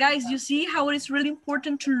 And guys, you see how it is really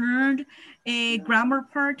important to learn a grammar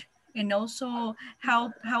part and also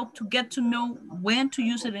how to get to know when to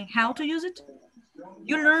use it and how to use it?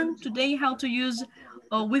 You learned today how to use...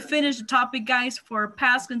 we finished the topic, guys, for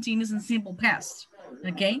past continuous and simple past,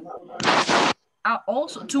 okay?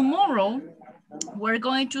 Also, tomorrow, we're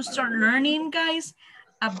going to start learning, guys,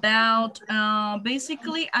 about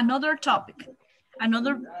basically another topic,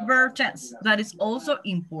 another verb tense that is also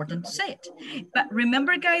important to say it. But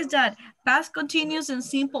remember, guys, that past continuous and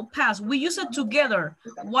simple past, we use it together.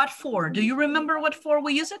 What for? Do you remember what for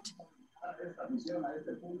we use it?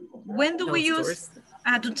 When do we use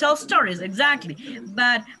to tell stories? Exactly.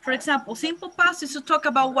 But for example, simple past is to talk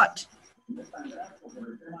about what?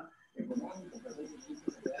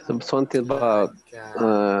 Something about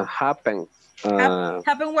happen.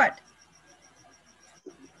 Happen what?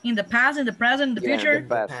 In the past, in the present, in the future?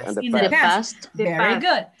 In the past. Very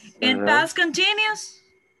good. In past continuous?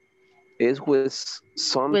 It was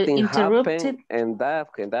something happened and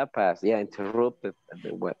that past. Yeah, interrupted.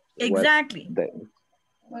 What? Exactly.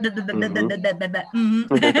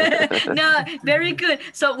 No, very good.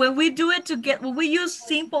 So when we do it together, when we use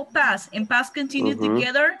simple past and past continuous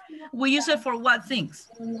together, we use it for what things?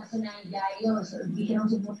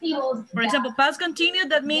 For example, past continuous,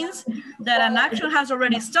 that means that an action has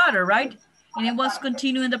already started, right? And it was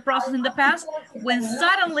continuing the process in the past when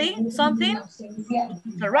suddenly something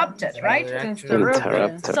interrupted, right?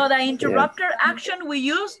 Interrupted. So the interrupter action we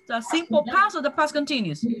use the simple past or the past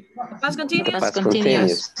continuous? The past continuous? The past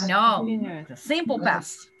continuous. No, the simple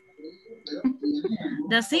past.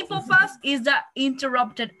 The simple past is the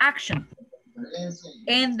interrupted action.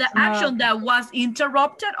 And the action that was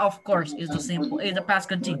interrupted, of course, is the past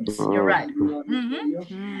continuous. You're right.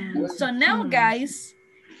 So now, guys,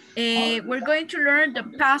 we're going to learn the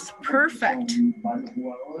past perfect.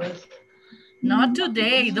 Not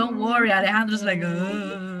today, don't worry. Alejandro's like,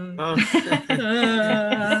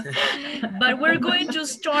 but we're going to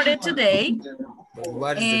start it today.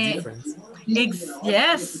 What is the difference?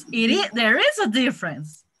 Yes, it is. There is a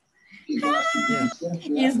difference.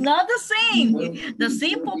 It's not the same. The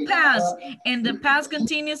simple past and the past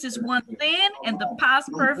continuous is one thing, and the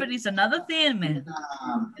past perfect is another thing, man.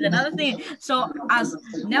 It's another thing. So as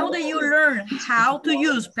now that you learn how to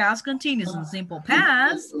use past continuous and simple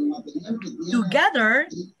past together,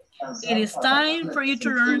 it is time for you to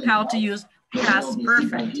learn how to use past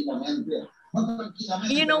perfect.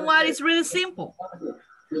 You know what? It's really simple.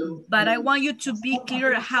 But I want you to be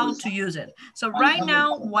clear how to use it. So right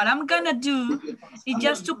now, what I'm gonna do is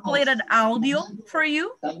just to play that audio for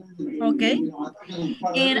you, okay?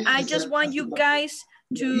 And I just want you guys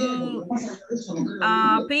to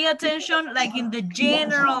pay attention, like in the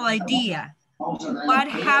general idea. What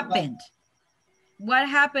happened? What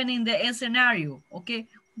happened in the scenario, okay?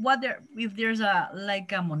 If there's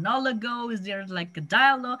like a monologue, is there like a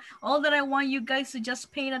dialogue? All that I want you guys to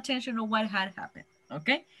just pay attention to what had happened.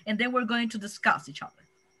 Okay, and then we're going to discuss each other.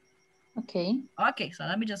 Okay. Okay, so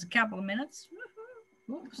let me just a couple of minutes.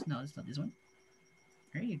 Oops, no, it's not this one.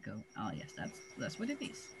 There you go. Oh yes, that's what it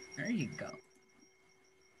is. There you go.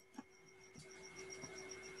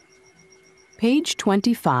 Page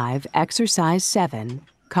 25, Exercise 7,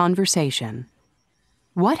 Conversation.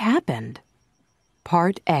 What happened?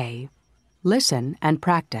 Part A. Listen and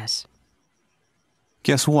practice.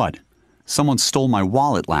 Guess what? Someone stole my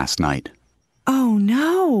wallet last night. Oh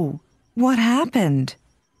no! What happened?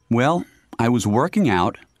 Well, I was working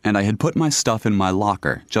out and I had put my stuff in my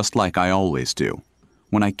locker just like I always do.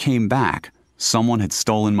 When I came back, someone had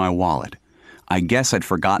stolen my wallet. I guess I'd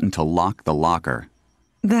forgotten to lock the locker.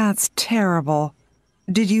 That's terrible.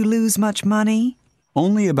 Did you lose much money?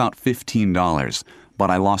 Only about $15,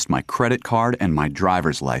 but I lost my credit card and my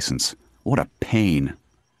driver's license. What a pain.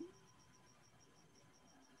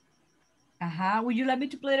 Would you like me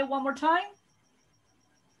to play it one more time?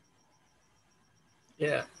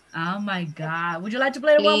 Yeah. Oh my God. Would you like to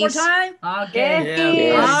play it one more time? Okay.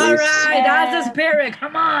 Yeah. All right. That's the spirit.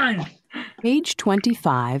 Come on. Page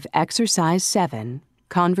 25, Exercise 7,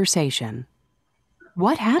 Conversation.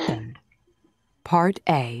 What happened? Part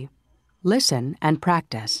A. Listen and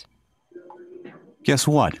practice. Guess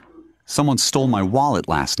what? Someone stole my wallet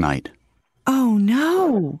last night. Oh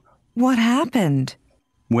no! What happened?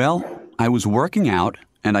 Well, I was working out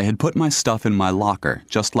and I had put my stuff in my locker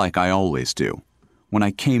just like I always do. When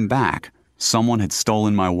I came back, someone had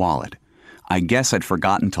stolen my wallet. I guess I'd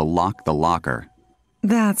forgotten to lock the locker.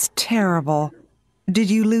 That's terrible. Did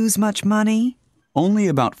you lose much money? Only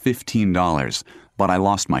about $15, but I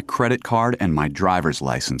lost my credit card and my driver's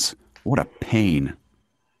license. What a pain.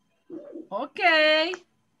 Okay.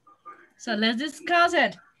 So let's discuss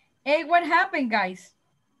it. Hey, what happened, guys?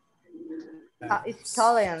 It's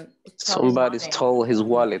stolen. Somebody stole his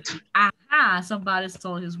wallet. Somebody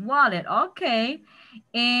stole his wallet. Okay.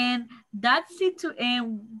 And that's it.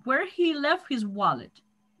 And where he left his wallet?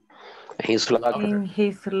 His locker. In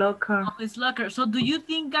his locker. Oh, his locker. So do you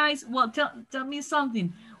think, guys, well, tell me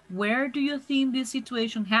something. Where do you think this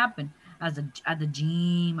situation happened? At the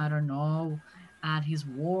gym, I don't know, at his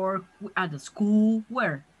work, at the school,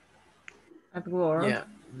 where? At work. Yeah,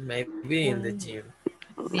 maybe in the gym.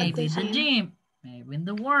 Maybe in the gym, maybe in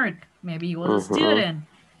the work, maybe he was a student.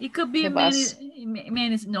 It could be no,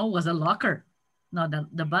 it was a locker. No,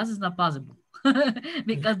 the bus is not possible.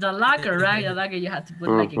 Because the locker, right? The locker, you have to put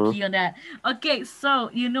like a key on that. Okay,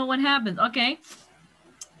 so you know what happens. Okay,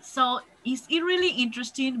 so is it really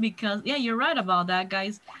interesting? Because yeah, you're right about that,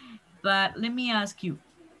 guys. But let me ask you,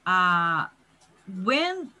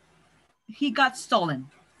 when he got stolen,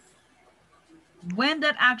 when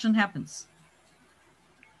that action happens?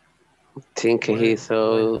 I think he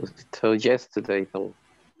saw yesterday.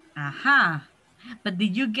 But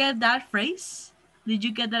did you get that phrase? Did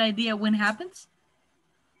you get that idea when it happens?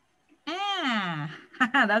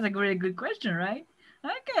 That's a really good question, right?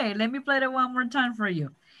 Okay, let me play that one more time for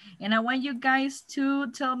you. And I want you guys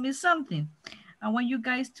to tell me something. I want you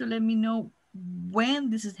guys to let me know when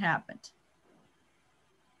this has happened.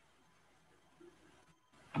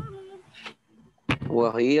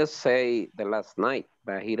 Well, he just say the last night,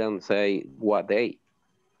 but he don't say what day.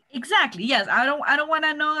 Exactly. Yes. I don't want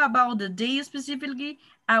to know about the day specifically.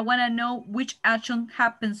 I want to know which action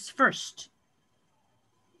happens first.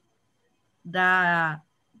 The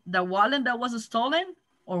wallet that was stolen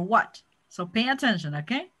or what? So pay attention,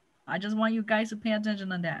 okay? I just want you guys to pay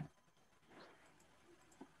attention on that.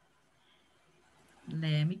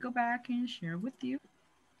 Let me go back and share with you.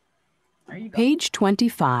 There you go. Page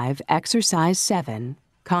 25, Exercise 7,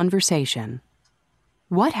 Conversation.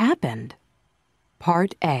 What happened?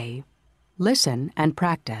 Part A. Listen and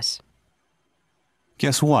practice.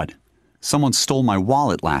 Guess what? Someone stole my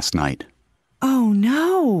wallet last night. Oh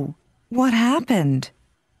no! What happened?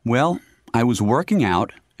 Well, I was working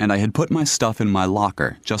out and I had put my stuff in my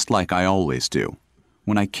locker just like I always do.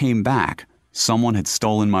 When I came back, someone had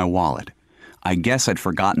stolen my wallet. I guess I'd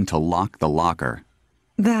forgotten to lock the locker.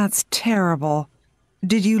 That's terrible.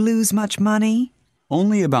 Did you lose much money?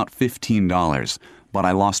 Only about $15, but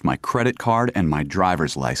I lost my credit card and my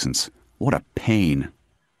driver's license. What a pain.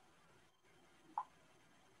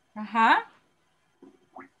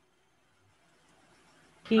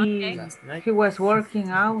 He was working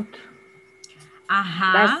out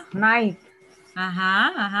last night.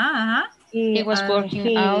 He was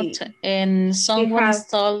working out and someone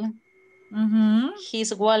stole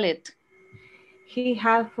his wallet. He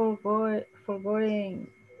had forgotten to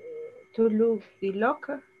lock the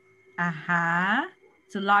locker.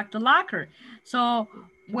 To lock the locker. So,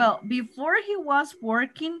 well, before he was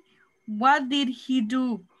working, what did he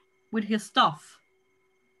do with his stuff?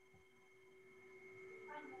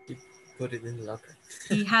 He put it in the locker.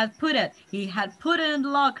 He had put it in the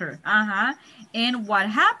locker. And what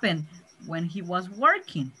happened when he was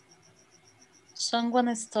working?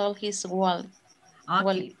 Someone stole his wallet.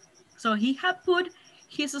 Okay. So he had put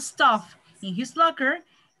his stuff in his locker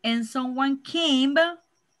and someone came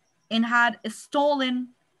and had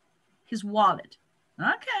stolen his wallet.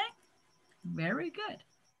 Okay, very good.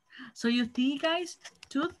 So you see, guys,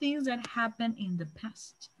 two things that happened in the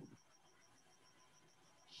past.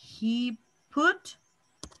 He put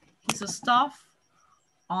his stuff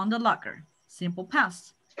on the locker, simple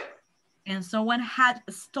past, and someone had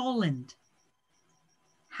stolen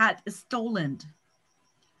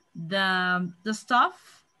the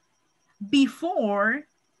stuff before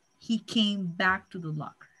he came back to the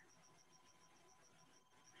locker.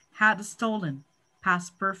 Had stolen,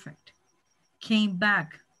 past perfect. Came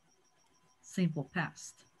back, simple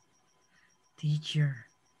past. Teacher,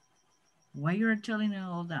 why you're telling me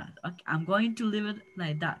all that? Okay, I'm going to leave it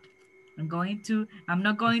like that. I'm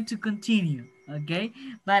not going to continue, okay?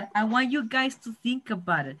 But I want you guys to think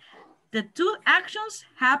about it. The two actions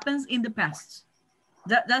happens in the past.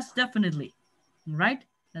 That's definitely, right?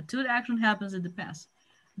 The two action happens in the past.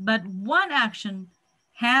 But one action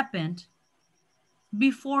happened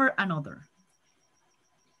before another.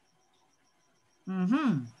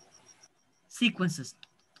 Sequences,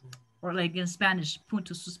 or like in Spanish,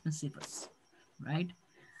 puntos suspensivos, right?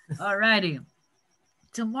 Alrighty.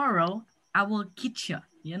 Tomorrow, I will teach you.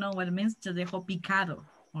 You know what it means? Te dejo picado,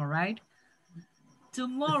 all right?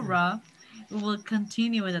 Tomorrow, we will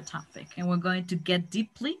continue with the topic and we're going to get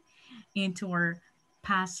deeply into our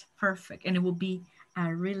past perfect, and it will be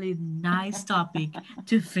a really nice topic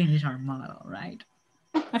to finish our model, right?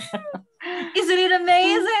 Isn't it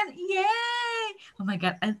amazing? Yay! Oh my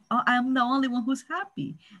God, I'm the only one who's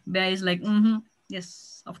happy. Bea is like,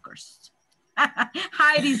 yes, of course.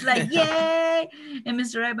 Heidi's like, yay! And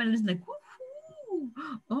Mr. Ivan is like, woohoo!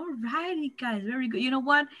 All righty, guys, very good. You know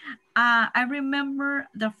what? I remember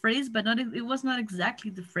the phrase, but it was not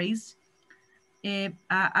exactly the phrase.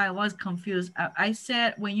 I was confused. I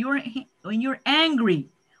said when you're angry,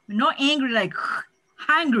 you're not angry like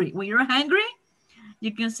hungry. When you're hungry,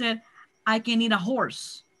 you can say, I can eat a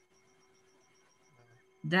horse.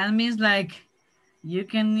 That means like you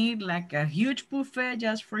can eat like a huge buffet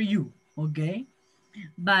just for you, okay?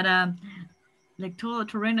 But like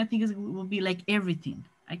terrain, I think it will be like everything.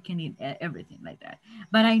 I can eat everything like that.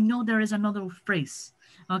 But I know there is another phrase.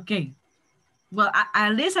 Okay. Well,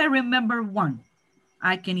 at least I remember one.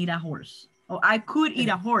 I can eat a horse. Oh, I could eat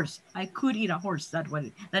a horse. I could eat a horse. That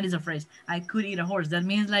is a phrase. I could eat a horse. That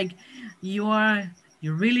means like you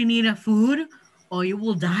really need a food or you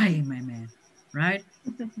will die, my man, right?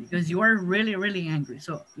 Because you are really, really angry.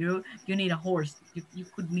 So you need a horse. You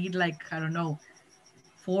could need like, I don't know,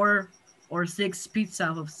 4 or 6 pizza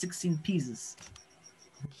of 16 pieces.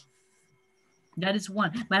 That is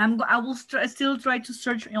one. But I will still try to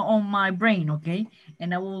search on my brain, okay?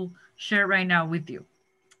 And I will share right now with you.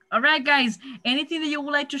 All right, guys. Anything that you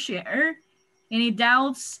would like to share? Any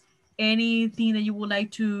doubts? Anything that you would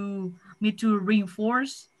like me to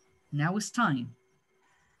reinforce? Now it's time.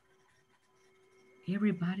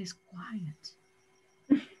 Everybody's quiet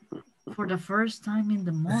for the first time in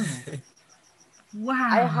the model.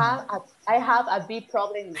 Wow. I have a big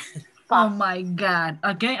problem. Oh my God.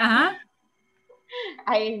 Okay.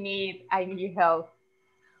 I need help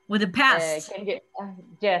with the past.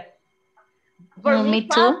 Yes. Me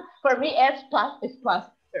too. For me, it's past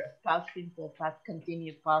simple, past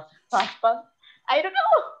continuous, past. I don't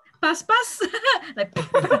know. Past. Like,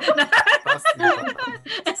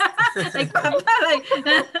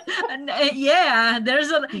 yeah. There's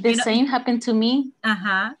the same happened to me.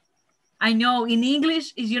 I know in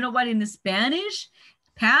English is, you know what, in Spanish,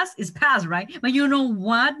 past is past, right? But you know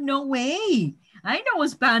what? No way. I know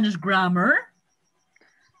Spanish grammar.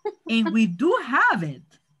 And we do have it.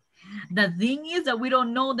 The thing is that we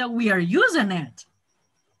don't know that we are using it.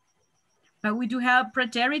 But we do have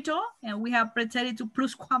pretérito and we have pretérito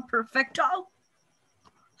pluscuamperfecto.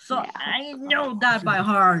 So yeah. I know that by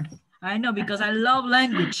heart. I know because I love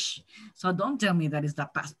language. So don't tell me that it's the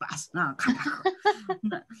past. No.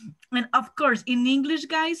 And of course, in English,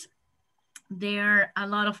 guys, there are a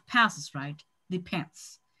lot of passes, right?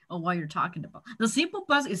 Depends on what you're talking about. The simple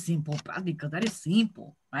past is simple past because that is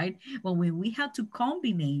simple, right? But when we have to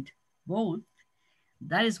combine both,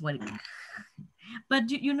 that is what it is. But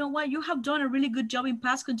you know what? You have done a really good job in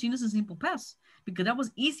past continuous and simple past because that was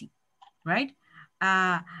easy, right?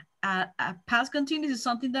 Past continuous is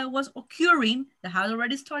something that was occurring, that had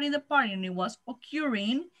already started the part and it was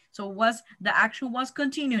occurring. So the action was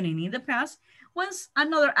continuing in the past once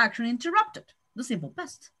another action interrupted, the simple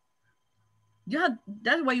past.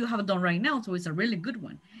 That's what you have done right now, so it's a really good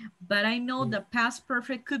one. But I know the past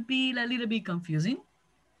perfect could be a little bit confusing,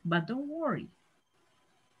 but don't worry.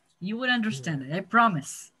 You would understand it, I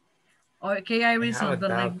promise. Okay, Iris, something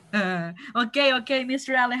like okay,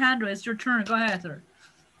 Mr. Alejandro, it's your turn. Go ahead, sir.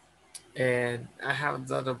 And I have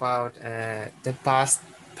thought about the past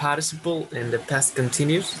participle and the past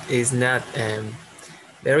continuous is not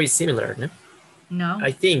very similar, no? No.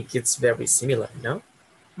 I think it's very similar, no?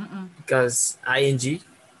 Because ing,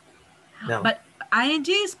 no. But ing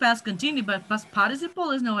is past continuous, but past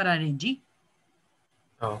participle is not ing.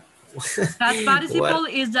 Oh. Past participle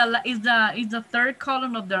is the third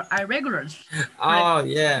column of the irregulars. Oh, right?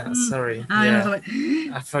 Yeah, sorry.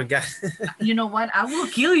 I forgot. You know what? I will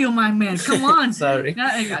kill you, my man. Come on. Sorry.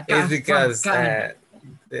 It's because the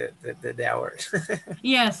hour.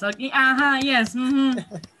 Yes. Okay. Yes.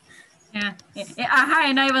 Yeah.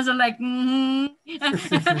 And I was like, no,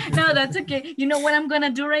 that's okay. You know what I'm gonna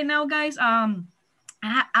do right now, guys? I'm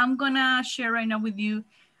gonna share right now with you.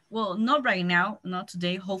 Well, not right now, not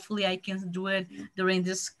today. Hopefully I can do it during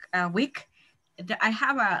this week. I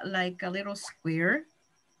have a little square,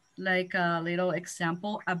 like a little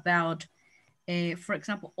example about, for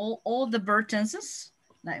example, all the verb tenses,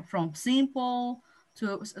 like from simple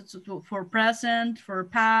to for present, for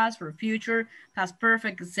past, for future, past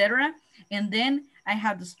perfect, etc. And then I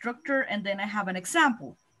have the structure, and then I have an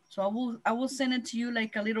example. So I will send it to you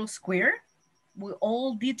like a little square with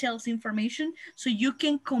all details information so you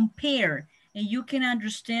can compare and you can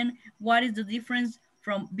understand what is the difference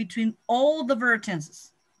between all the verb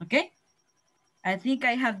tenses. Okay, I think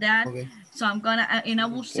I have that. Okay. So I'm gonna, and I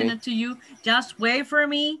will send it to you. Just wait for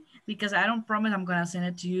me because I don't promise I'm gonna send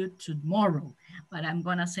it to you tomorrow, but I'm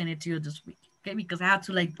gonna send it to you this week. Okay, because I have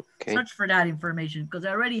to search for that information because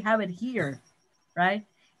I already have it here, right?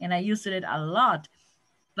 And I used it a lot.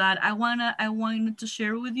 But I wanted to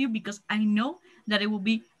share with you because I know that it will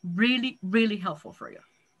be really, really helpful for you.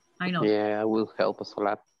 I know. Yeah, it will help us a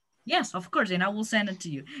lot. Yes, of course, and I will send it to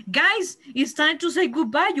you. Guys, it's time to say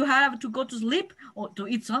goodbye. You have to go to sleep or to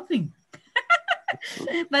eat something.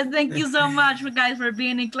 But thank you so much, guys, for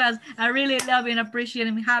being in class. I really love and appreciate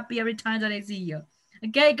and I'm happy every time that I see you.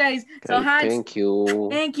 Okay, guys. So hugs. Thank you.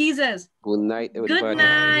 And kisses. Good night, everybody. Good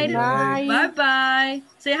night. Bye-bye.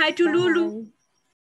 Say hi to Lulu.